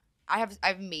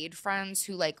I've made friends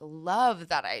who like love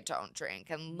that I don't drink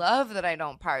and love that I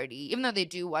don't party, even though they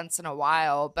do once in a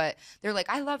while. But they're like,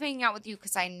 I love hanging out with you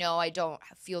because I know I don't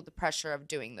feel the pressure of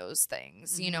doing those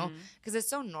things, because it's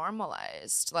so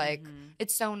normalized. Like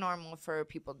it's so normal for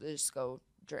people to just go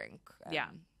drink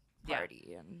and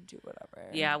party and do whatever.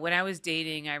 Yeah. When I was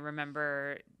dating, I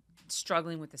remember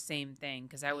struggling with the same thing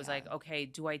because I was like, okay,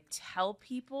 do I tell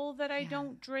people that I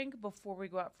don't drink before we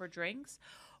go out for drinks?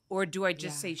 Or do I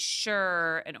just say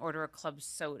sure and order a club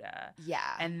soda? Yeah.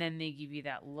 And then they give you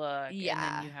that look. Yeah. And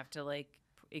then you have to like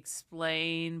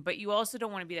explain. But you also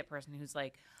don't want to be that person who's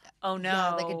like, oh no.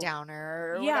 Yeah, like a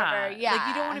downer or whatever. Yeah. Like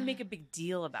you don't want to make a big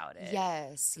deal about it.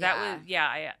 Yes. So that was,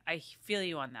 I feel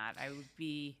you on that. I would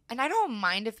be. And I don't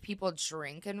mind if people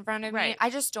drink in front of me. I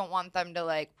just don't want them to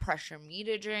like pressure me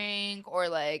to drink or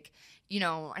like,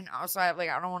 and also I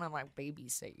don't want to like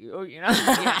babysit you,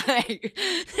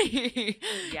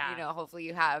 hopefully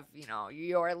you have,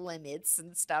 your limits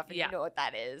and stuff and you know what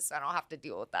that is. So I don't have to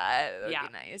deal with that. That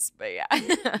would be nice, but yeah,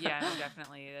 no,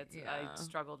 definitely. I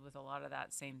struggled with a lot of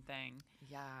that same thing.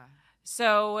 Yeah.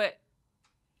 So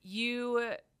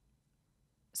you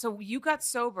got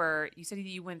sober. You said that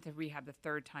you went to rehab the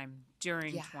third time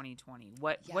during 2020.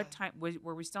 What time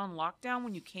were we still in lockdown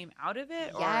when you came out of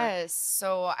it? Yes.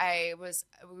 So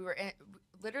we were in,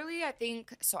 literally, I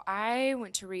think, so I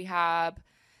went to rehab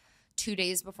 2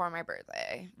 days before my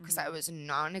birthday because I was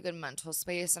not in a good mental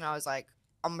space. And I was like,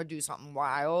 I'm going to do something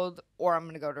wild or I'm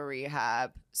going to go to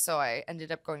rehab. So I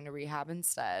ended up going to rehab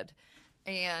instead.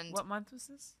 And what month was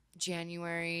this?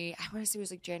 January, I want to say it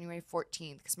was like January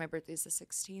 14th because my birthday is the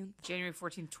 16th. January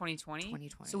 14th, 2020?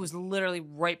 2020. So it was literally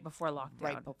right before lockdown.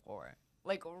 Right before.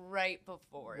 Like right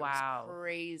before. Wow. It was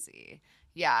crazy.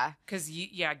 Yeah. Because,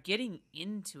 getting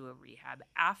into a rehab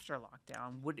after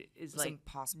lockdown is like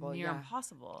impossible. Near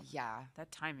impossible. Yeah. That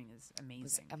timing is amazing. It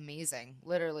was amazing.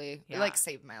 Literally. Yeah. It like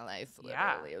saved my life.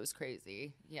 Literally. It was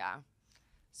crazy. Yeah.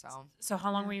 So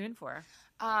how long were you in for?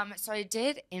 So I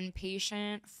did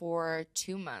inpatient for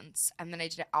 2 months, and then I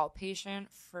did outpatient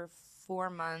for 4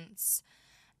 months,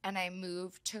 and I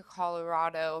moved to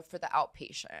Colorado for the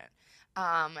outpatient.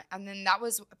 And then that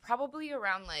was probably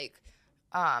around like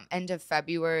end of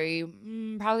February,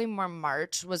 probably more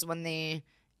March was when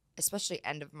especially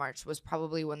end of March was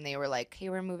probably when they were like, hey,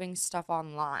 we're moving stuff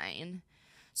online.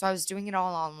 So I was doing it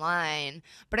all online,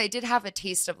 but I did have a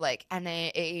taste of like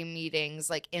NAA meetings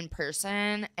like in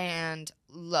person and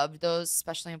loved those,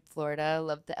 especially in Florida.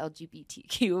 Loved the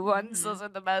LGBTQ ones. Those are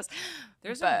the best.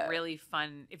 There's some really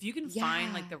fun, if you can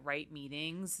find like the right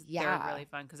meetings, they're really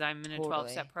fun because I'm in a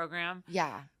 12-step program.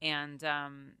 Yeah. And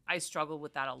I struggled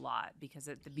with that a lot because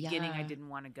at the beginning I didn't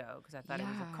want to go because I thought it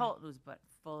was a cult. It was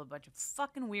full of a bunch of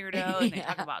fucking weirdos and they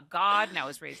talk about God and I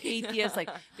was raised atheist. Like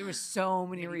there were so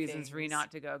many reasons for you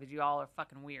not to go because you all are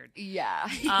fucking weird. Yeah.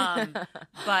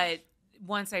 But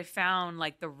once I found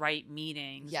like the right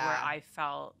meetings where I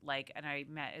felt like, and I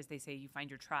met, as they say, you find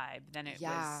your tribe, then it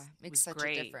makes such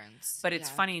great. A difference. But it's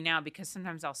funny now because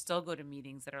sometimes I'll still go to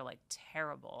meetings that are like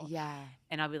terrible. Yeah.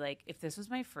 And I'll be like, if this was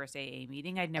my first AA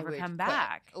meeting, I'd never come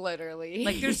back. Literally.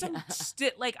 Like there's some,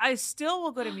 like I still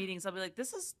will go to meetings. I'll be like,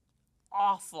 this is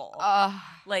awful.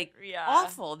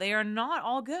 Awful. They are not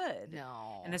all good.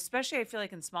 No. And especially I feel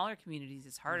like in smaller communities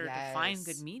it's harder to find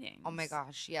good meetings. Oh my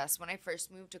gosh, yes. When I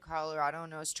first moved to Colorado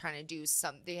and I was trying to do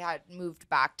they had moved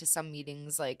back to some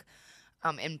meetings like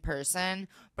in person,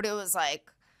 but it was like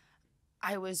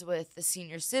I was with the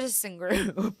senior citizen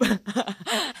group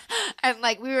and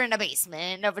like we were in a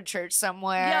basement of a church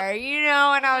somewhere,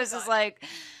 and I was just like,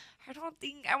 I don't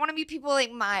think I want to meet people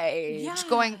like my age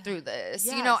going through this.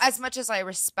 As much as I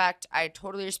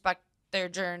totally respect their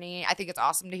journey. I think it's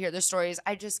awesome to hear their stories.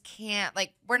 I just can't,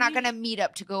 like, we're not going to meet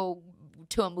up to go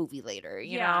to a movie later,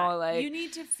 you know? Like, you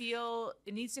need to feel,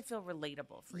 it needs to feel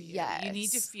relatable for you. Yes. You need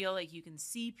to feel like you can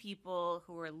see people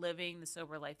who are living the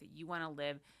sober life that you want to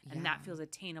live, and that feels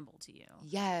attainable to you.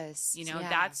 Yes. You know,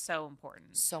 that's so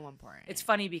important. So important. It's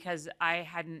funny because I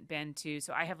hadn't been to,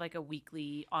 so I have like a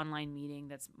weekly online meeting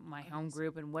that's my home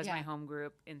group and was my home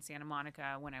group in Santa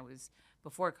Monica when I was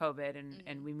before COVID,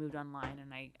 and we moved online,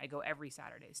 and I go every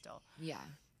Saturday still. Yeah.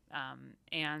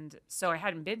 And so I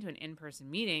hadn't been to an in-person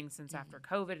meeting since after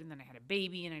COVID, and then I had a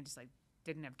baby, and I just like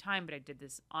didn't have time, but I did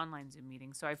this online Zoom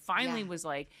meeting. So I finally was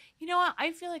like, you know what?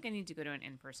 I feel like I need to go to an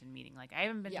in-person meeting. Like I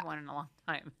haven't been to one in a long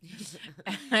time.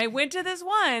 And I went to this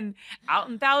one out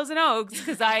in Thousand Oaks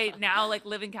because I now like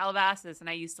live in Calabasas, and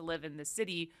I used to live in the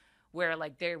city where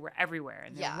like they were everywhere,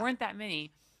 and there weren't that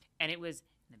many. And it was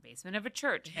in the basement of a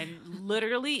church, and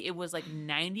literally it was like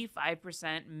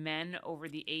 95% men over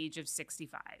the age of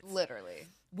 65. Literally.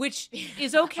 Which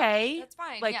is okay. That's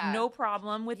fine. Like no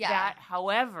problem with that.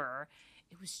 However,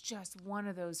 it was just one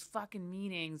of those fucking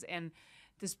meetings, and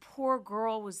this poor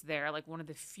girl was there, like one of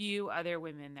the few other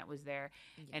women that was there,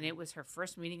 and it was her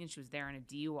first meeting, and she was there on a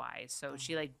DUI, so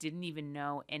she like didn't even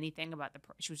know anything about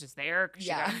she was just there because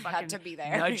she got fucking had to be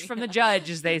there. nudged from the judge,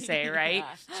 as they say, right?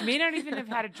 She may not even have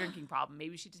had a drinking problem.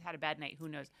 Maybe she just had a bad night. Who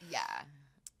knows? Yeah.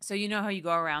 So you know how you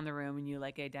go around the room and you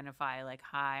like identify like,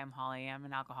 hi, I'm Holly, I'm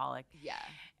an alcoholic. Yeah.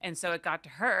 And so it got to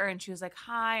her, and she was like,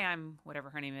 hi, I'm whatever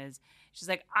her name is. She's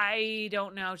like, I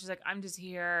don't know. She's like, I'm just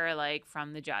here like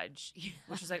from the judge.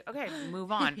 Which was like, okay,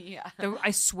 move on.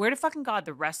 I swear to fucking God,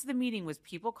 the rest of the meeting was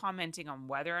people commenting on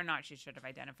whether or not she should have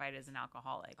identified as an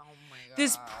alcoholic. Oh my God.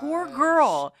 This poor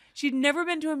girl, she'd never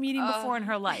been to a meeting before in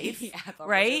her life,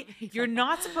 right? You're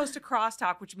not supposed to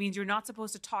crosstalk, which means you're not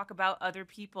supposed to talk about other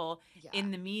people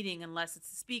in the meeting unless it's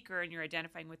the speaker and you're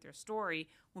identifying with their story.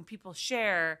 When people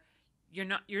share, you're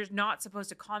not supposed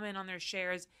to comment on their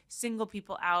shares, single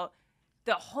people out.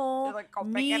 The whole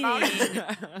meeting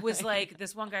was like,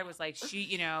 this one guy was like,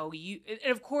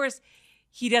 and of course,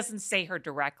 he doesn't say her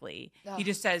directly. He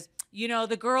just says,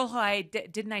 the girl who I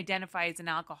didn't identify as an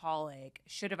alcoholic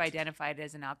should have identified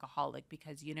as an alcoholic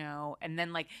because, and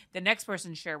then like the next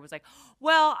person shared was like,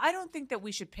 well, I don't think that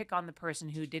we should pick on the person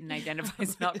who didn't identify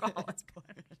as an alcoholic.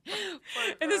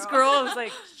 And this girl was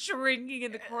like shrinking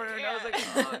in the corner, and I was like,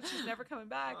 oh, she's never coming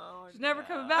back. She's never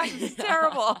coming back. This is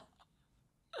terrible.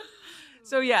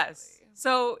 So yes.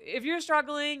 So if you're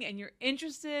struggling and you're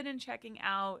interested in checking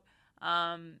out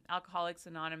Alcoholics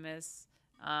Anonymous,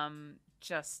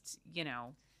 just,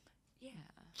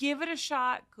 give it a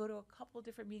shot. Go to a couple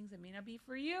different meetings that may not be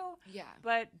for you. Yeah.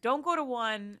 But don't go to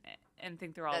one and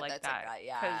think they're all like that.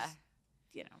 Because,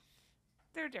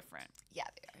 they're different. Yeah,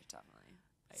 they are, definitely.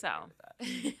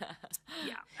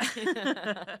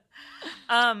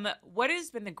 Yeah. What has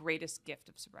been the greatest gift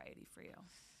of sobriety for you?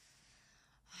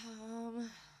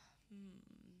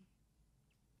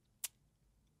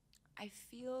 I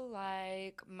feel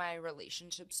like my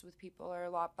relationships with people are a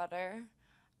lot better.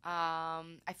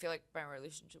 I feel like my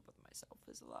relationship with myself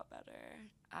is a lot better.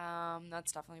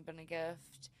 That's definitely been a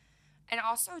gift. And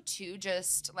also, too,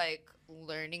 just, like,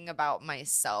 learning about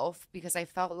myself, because I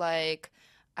felt like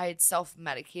I had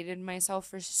self-medicated myself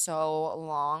for so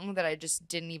long that I just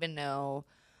didn't even know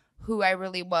who I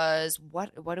really was,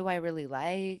 what do I really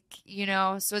like,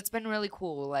 So it's been really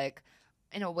cool, like,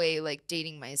 in a way, like,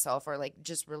 dating myself or, like,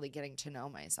 just really getting to know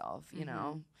myself,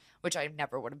 which I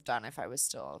never would have done if I was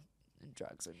still in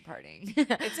drugs and partying.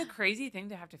 It's a crazy thing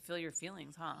to have to feel your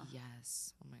feelings, huh?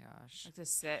 Yes. Oh, my gosh. Like, to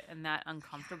sit in that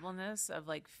uncomfortableness of,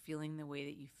 like, feeling the way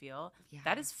that you feel. Yeah.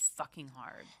 That is fucking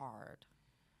hard.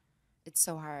 It's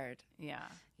so hard. Yeah.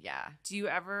 Yeah. Do you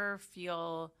ever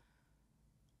feel...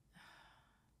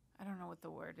 I don't know what the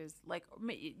word is. Like,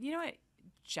 what?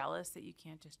 Jealous that you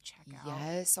can't just check out.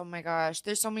 Yes. Oh my gosh.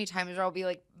 There's so many times where I'll be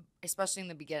like, especially in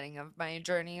the beginning of my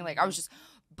journey, like I was just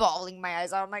bawling my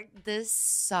eyes out. I'm like, this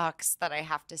sucks that I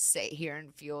have to sit here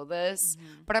and feel this,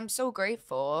 but I'm so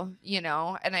grateful,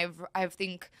 and I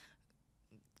think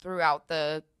throughout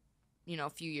the,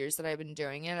 few years that I've been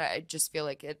doing it, I just feel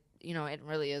like it, it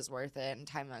really is worth it. And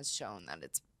time has shown that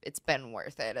it's been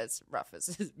worth it, as rough as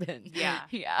it's been. Yeah.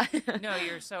 Yeah. No,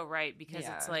 you're so right, because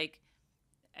it's like,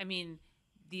 I mean,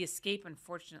 the escape,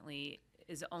 unfortunately,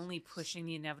 is only pushing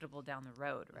the inevitable down the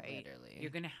road, right? Literally. You're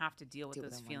going to have to deal with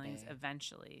those feelings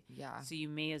eventually. Yeah. So you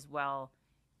may as well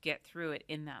get through it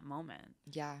in that moment.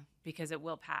 Yeah. Because it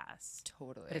will pass.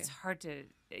 Totally. But it's hard to,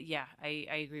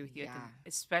 I agree with you. Yeah.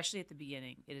 Especially at the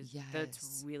beginning. It is,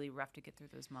 it's really rough to get through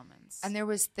those moments. And there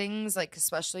was things, like,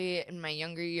 especially in my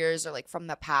younger years or, like, from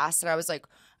the past that I was like,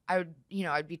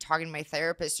 I'd be talking to my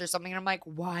therapist or something, and I'm like,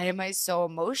 why am I so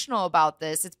emotional about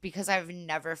this? It's because I've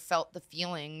never felt the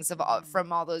feelings of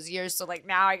from all those years. So like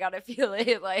now I gotta feel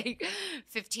it like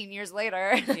 15 years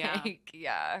later. Yeah. Like,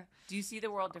 yeah. Do you see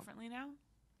the world differently now?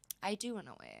 I do in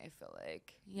a way, I feel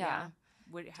like. Yeah.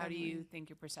 How do you think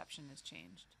your perception has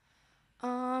changed?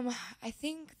 I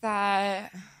think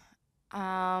that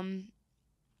I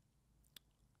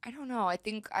don't know. I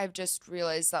think I've just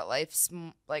realized that life's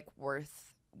like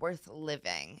worth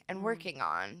living and working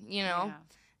on, you know,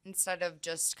 instead of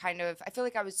just kind of, I feel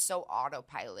like I was so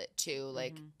autopilot too.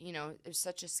 Like, you know, it was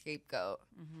such a scapegoat.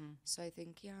 So I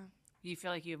think, You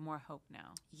feel like you have more hope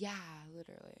now? Yeah,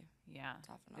 literally. Yeah.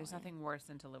 Definitely. There's nothing worse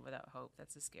than to live without hope.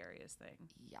 That's the scariest thing.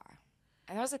 Yeah.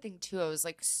 And that was the thing too. I was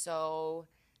like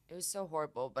it was so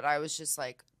horrible, but I was just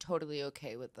like totally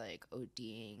okay with like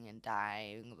ODing and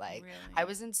dying. Like really? I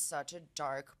was in such a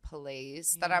dark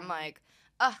place that I'm like,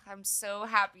 I'm so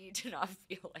happy to not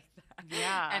feel like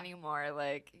that anymore.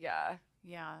 Like, Yeah,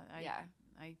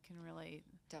 I can relate.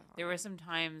 Definitely. There were some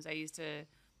times I used to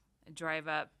drive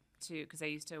up to, because I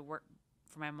used to work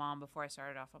for my mom before I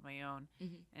started off on my own.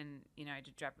 And, you know, I had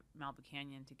to drive up Malibu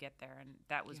Canyon to get there. And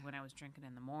that was when I was drinking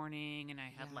in the morning, and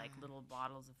I had like little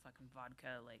bottles of fucking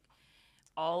vodka, like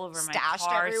all over my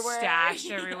car,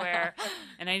 stashed everywhere.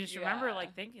 And I just remember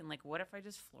like thinking, like, what if I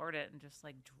just floored it and just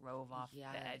like drove off the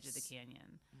edge of the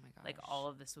canyon? Oh my gosh. Like all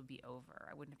of this would be over.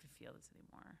 I wouldn't have to feel this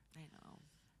anymore. I know.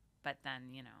 But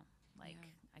then, you know, like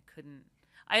I couldn't.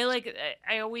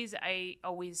 I always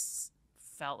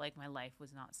felt like my life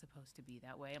was not supposed to be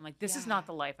that way. I'm like, this is not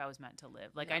the life I was meant to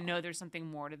live. Like, I know there's something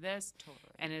more to this. Totally.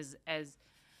 And as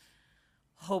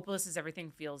hopeless as everything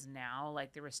feels now,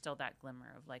 like there was still that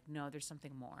glimmer of like, no, there's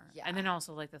something more. Yeah. And then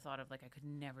also like the thought of like, I could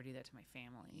never do that to my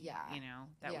family. Yeah. You know,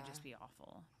 that would just be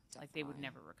awful. Definitely. Like they would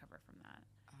never recover from that.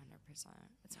 100%.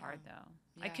 It's hard though.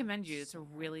 Yeah. I commend you. It's a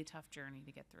really tough journey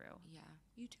to get through. Yeah.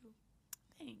 You too.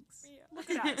 Thanks. Yeah. Look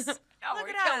at us. Look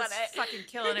at us. Fucking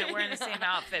killing it. We're in the same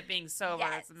outfit, being sober.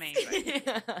 Yes. It's amazing.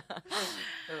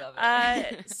 I love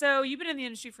it. So you've been in the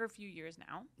industry for a few years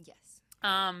now. Yes.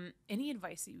 Any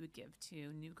advice that you would give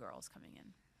to new girls coming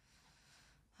in?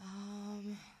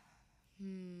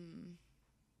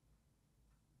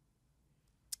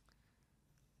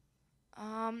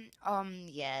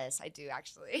 Yes, I do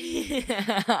actually.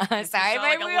 Sorry,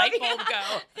 my like a light bulb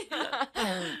go.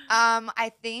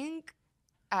 I think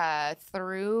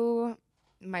through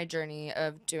my journey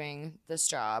of doing this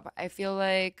job, I feel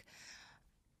like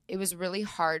it was really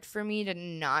hard for me to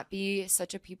not be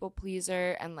such a people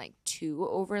pleaser and like too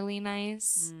overly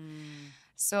nice.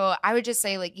 So I would just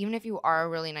say, like, even if you are a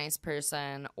really nice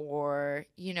person, or,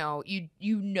 you know, you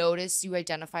notice, you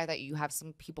identify that you have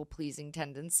some people pleasing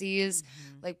tendencies,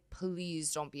 like,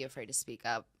 please don't be afraid to speak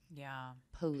up. Yeah.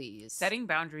 Please. Setting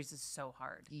boundaries is so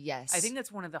hard. Yes. I think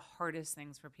that's one of the hardest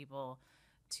things for people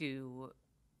to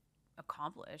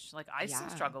accomplish. Like, I still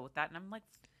struggle with that, and I'm like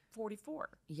 44.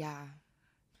 Yeah.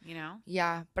 You know?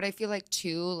 Yeah, but I feel like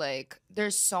too, like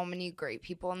there's so many great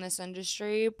people in this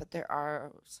industry, but there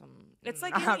are some. It's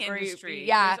like any industry.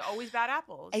 Yeah, there's always bad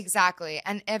apples. Exactly,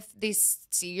 and if they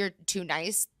see you're too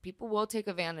nice, people will take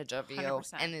advantage of you,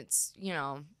 100%. And it's, you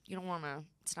know, you don't want to.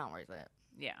 It's not worth it.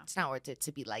 Yeah, it's not worth it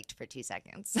to be liked for 2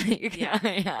 seconds. Yeah,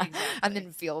 exactly. And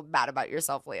then feel bad about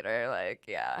yourself later. Like,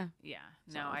 yeah.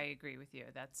 No, I agree with you.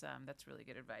 That's really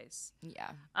good advice.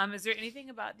 Yeah. Is there anything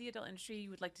about the adult industry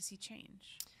you would like to see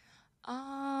change?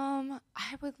 I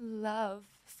would love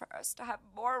for us to have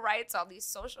more rights on these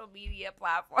social media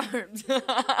platforms.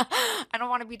 I don't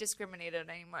want to be discriminated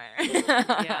anymore.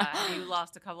 Yeah. You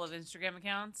lost a couple of Instagram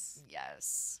accounts?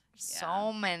 Yes. Yeah.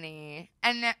 So many.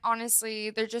 And honestly,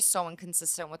 they're just so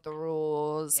inconsistent with the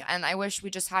rules. Yeah. And I wish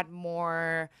we just had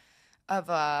more of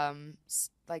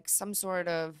like some sort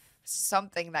of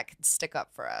something that could stick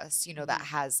up for us, you know, that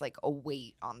has like a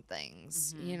weight on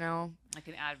things, you know, like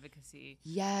an advocacy.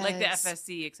 Yes. Like the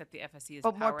FSC, except the FSC is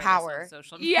but more power.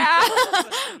 Social media. Yeah.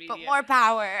 But more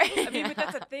power. I mean, but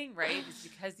that's the thing, right? It's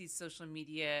because these social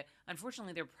media,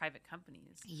 unfortunately, they're private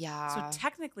companies. Yeah. So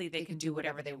technically they can do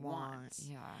whatever they want.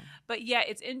 Yeah. But yeah,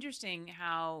 it's interesting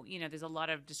how, you know, there's a lot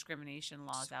of discrimination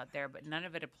laws out there, but none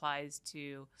of it applies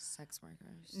to sex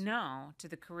workers. No, to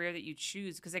the career that you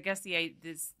choose. Because I guess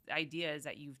this idea is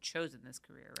that you've chosen this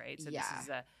career, right? So this is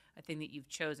a thing that you've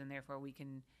chosen. Therefore, we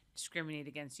can discriminate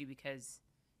against you because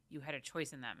you had a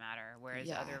choice in that matter.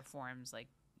 Whereas other forms, like,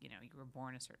 you know, you were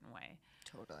born a certain way.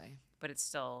 Totally. But it's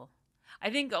still, I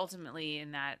think ultimately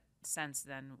in that sense,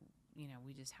 then, you know,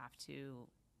 we just have to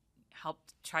help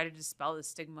try to dispel the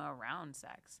stigma around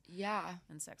sex. Yeah.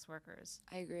 And sex workers.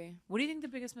 I agree. What do you think the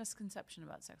biggest misconception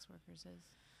about sex workers is?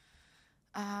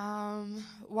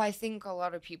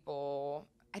 Well,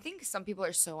 I think some people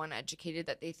are so uneducated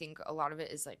that they think a lot of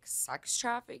it is like sex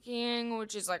trafficking,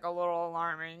 which is like a little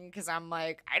alarming because I'm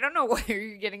like, I don't know where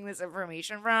you're getting this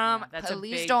information from. Yeah,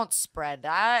 Police don't spread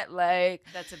that. Like,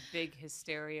 that's a big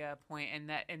hysteria point,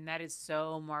 and that is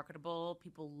so marketable.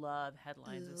 People love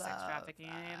headlines of sex trafficking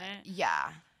in it.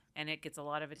 Yeah. And it gets a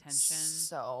lot of attention. It's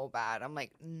so bad. I'm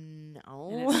like, no.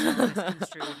 And it's so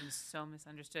misconstrued and so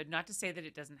misunderstood. Not to say that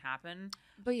it doesn't happen,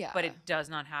 but it does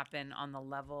not happen on the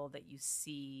level that you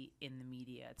see in the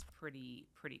media. It's pretty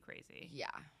crazy. Yeah,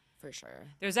 for sure.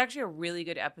 There's actually a really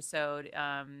good episode,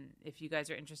 if you guys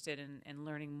are interested in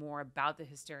learning more about the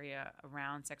hysteria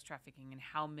around sex trafficking and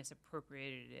how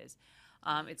misappropriated it is.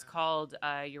 It's called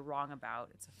You're Wrong About.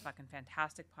 It's a fucking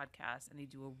fantastic podcast, and they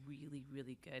do a really,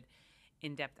 really good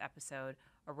in-depth episode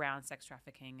around sex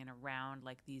trafficking and around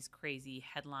like these crazy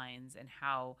headlines and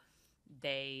how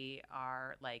they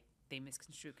are like they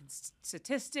misconstrue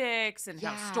statistics and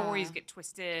how stories get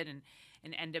twisted and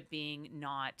end up being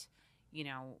not, you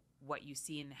know, what you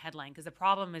see in the headline. Because the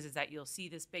problem is that you'll see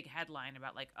this big headline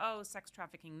about like, oh, sex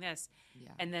trafficking this,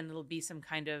 and then it'll be some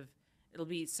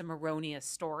erroneous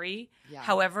story.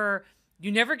 However,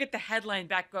 you never get the headline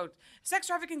back, go, sex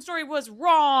trafficking story was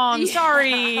wrong.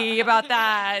 Sorry about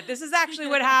that. This is actually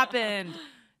what happened.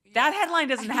 That headline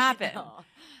doesn't happen.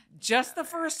 Just the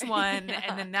first one,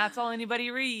 and then that's all anybody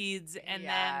reads. And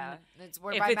then it's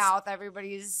word by mouth.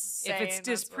 Everybody's saying if it's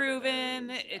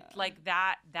disproven, it's like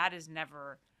that is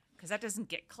never, because that doesn't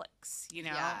get clicks, you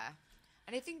know? Yeah.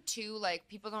 And I think, too, like,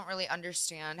 people don't really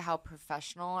understand how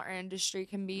professional our industry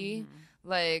can be. Mm-hmm.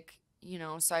 Like, you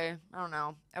know, so I don't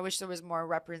know. I wish there was more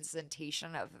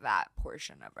representation of that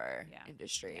portion of our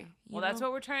industry. Yeah. Well, that's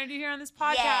what we're trying to do here on this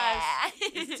podcast,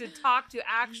 is to talk to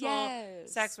actual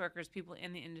sex workers, people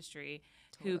in the industry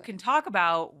who can talk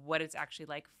about what it's actually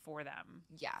like for them.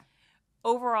 Yeah.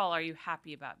 Overall, are you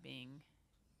happy about being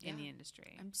in the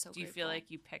industry? I'm so Do you feel like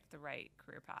you picked the right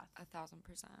career path?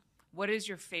 1,000%. What is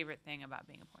your favorite thing about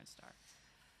being a porn star?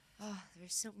 Oh,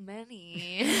 there's so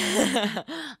many.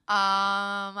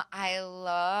 I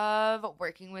love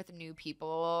working with new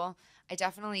people. I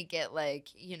definitely get like,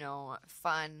 you know,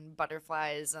 fun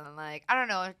butterflies and like, I don't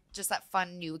know, just that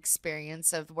fun new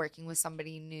experience of working with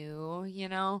somebody new, you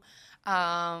know.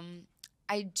 I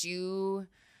do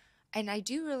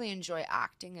really enjoy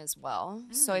acting as well.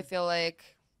 So I feel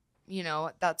like, you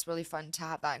know, that's really fun to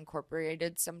have that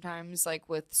incorporated sometimes, like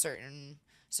with certain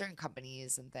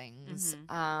companies and things.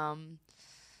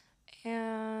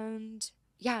 And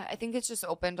yeah, I think it's just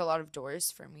opened a lot of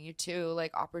doors for me too,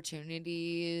 like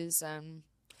opportunities. And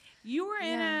you were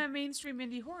in a mainstream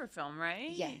indie horror film,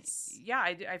 right? Yes. Yeah,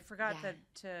 I forgot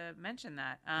to mention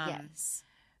that. Yes.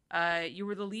 You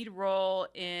were the lead role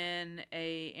in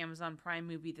a Amazon Prime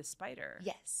movie, The Spider.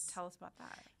 Yes. Tell us about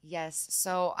that. Yes.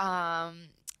 So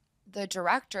the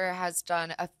director has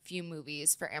done a few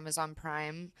movies for Amazon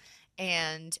Prime.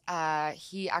 And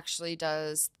he actually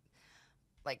does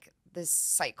like this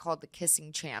site called the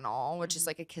Kissing Channel, which is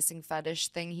like a kissing fetish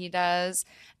thing he does.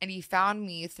 And he found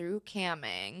me through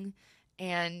camming.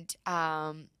 And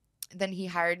then he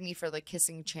hired me for the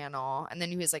Kissing Channel. And then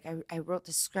he was like, I wrote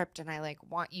the script and I like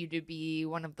want you to be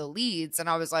one of the leads. And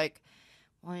I was like,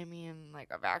 well, I mean,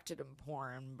 like, I've acted in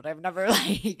porn, but I've never,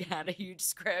 like, had a huge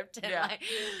script. And,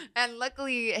 and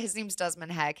luckily, his name's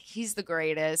Desmond Heck. He's the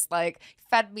greatest. Like,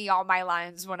 fed me all my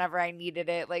lines whenever I needed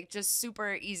it. Like, just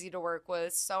super easy to work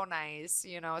with. So nice,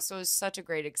 you know. So it was such a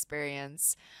great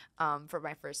experience for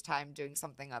my first time doing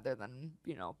something other than,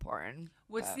 you know, porn.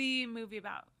 What's the movie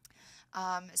about?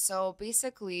 So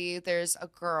basically there's a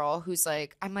girl who's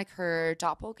like, I'm like her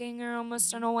doppelganger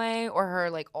almost in a way, or her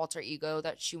like alter ego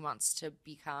that she wants to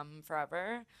become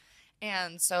forever.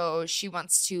 And so she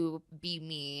wants to be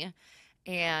me.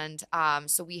 And,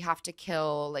 so we have to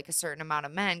kill like a certain amount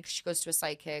of men, 'cause she goes to a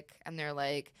psychic and they're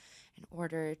like, in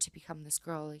order to become this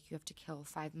girl, like you have to kill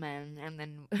 5 men. And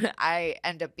then I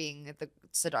end up being the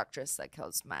seductress that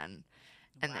kills men.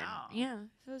 And then,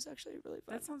 so it was actually really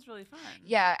fun. That sounds really fun.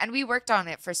 Yeah, and we worked on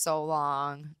it for so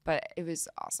long, but it was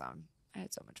awesome. I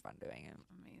had so much fun doing it.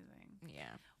 Amazing.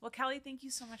 Yeah. Well, Kelly, thank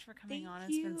you so much for coming on.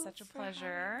 It's been such a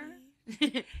pleasure.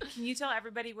 Can you tell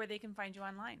everybody where they can find you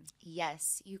online?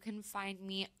 Yes, you can find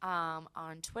me on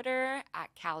Twitter at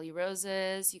Callie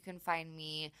Roses. You can find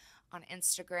me on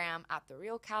Instagram at The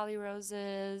Real Callie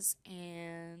Roses.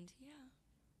 And yeah.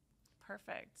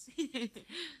 Perfect.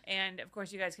 And of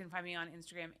course, you guys can find me on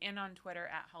Instagram and on Twitter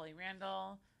at Holly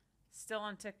Randall. Still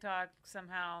on TikTok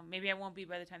somehow. Maybe I won't be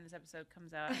by the time this episode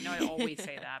comes out. I know I always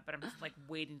say that, but I'm just like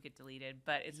waiting to get deleted.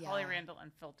 But it's Holly Randall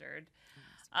Unfiltered.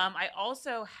 I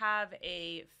also have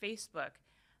a Facebook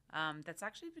That's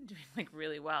actually been doing like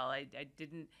really well. I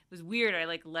didn't. It was weird. I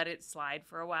like let it slide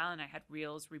for a while, and I had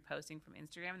reels reposting from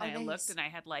Instagram, and then I looked, and I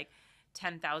had like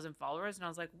 10,000 followers, and I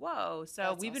was like, whoa.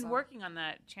 So we've been working on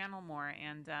that channel more,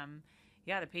 and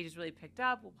yeah, the page has really picked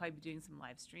up. We'll probably be doing some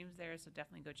live streams there, so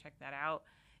definitely go check that out.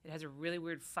 It has a really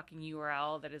weird fucking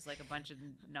URL that is like a bunch of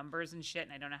numbers and shit,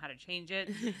 and I don't know how to change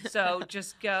it. So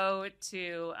just go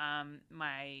to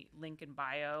my link in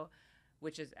bio,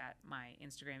 which is at my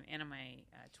Instagram and on my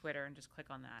Twitter, and just click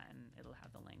on that, and it'll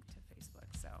have the link to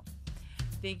Facebook. So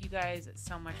thank you guys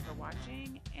so much for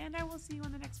watching, and I will see you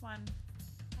on the next one.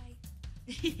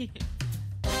 Bye.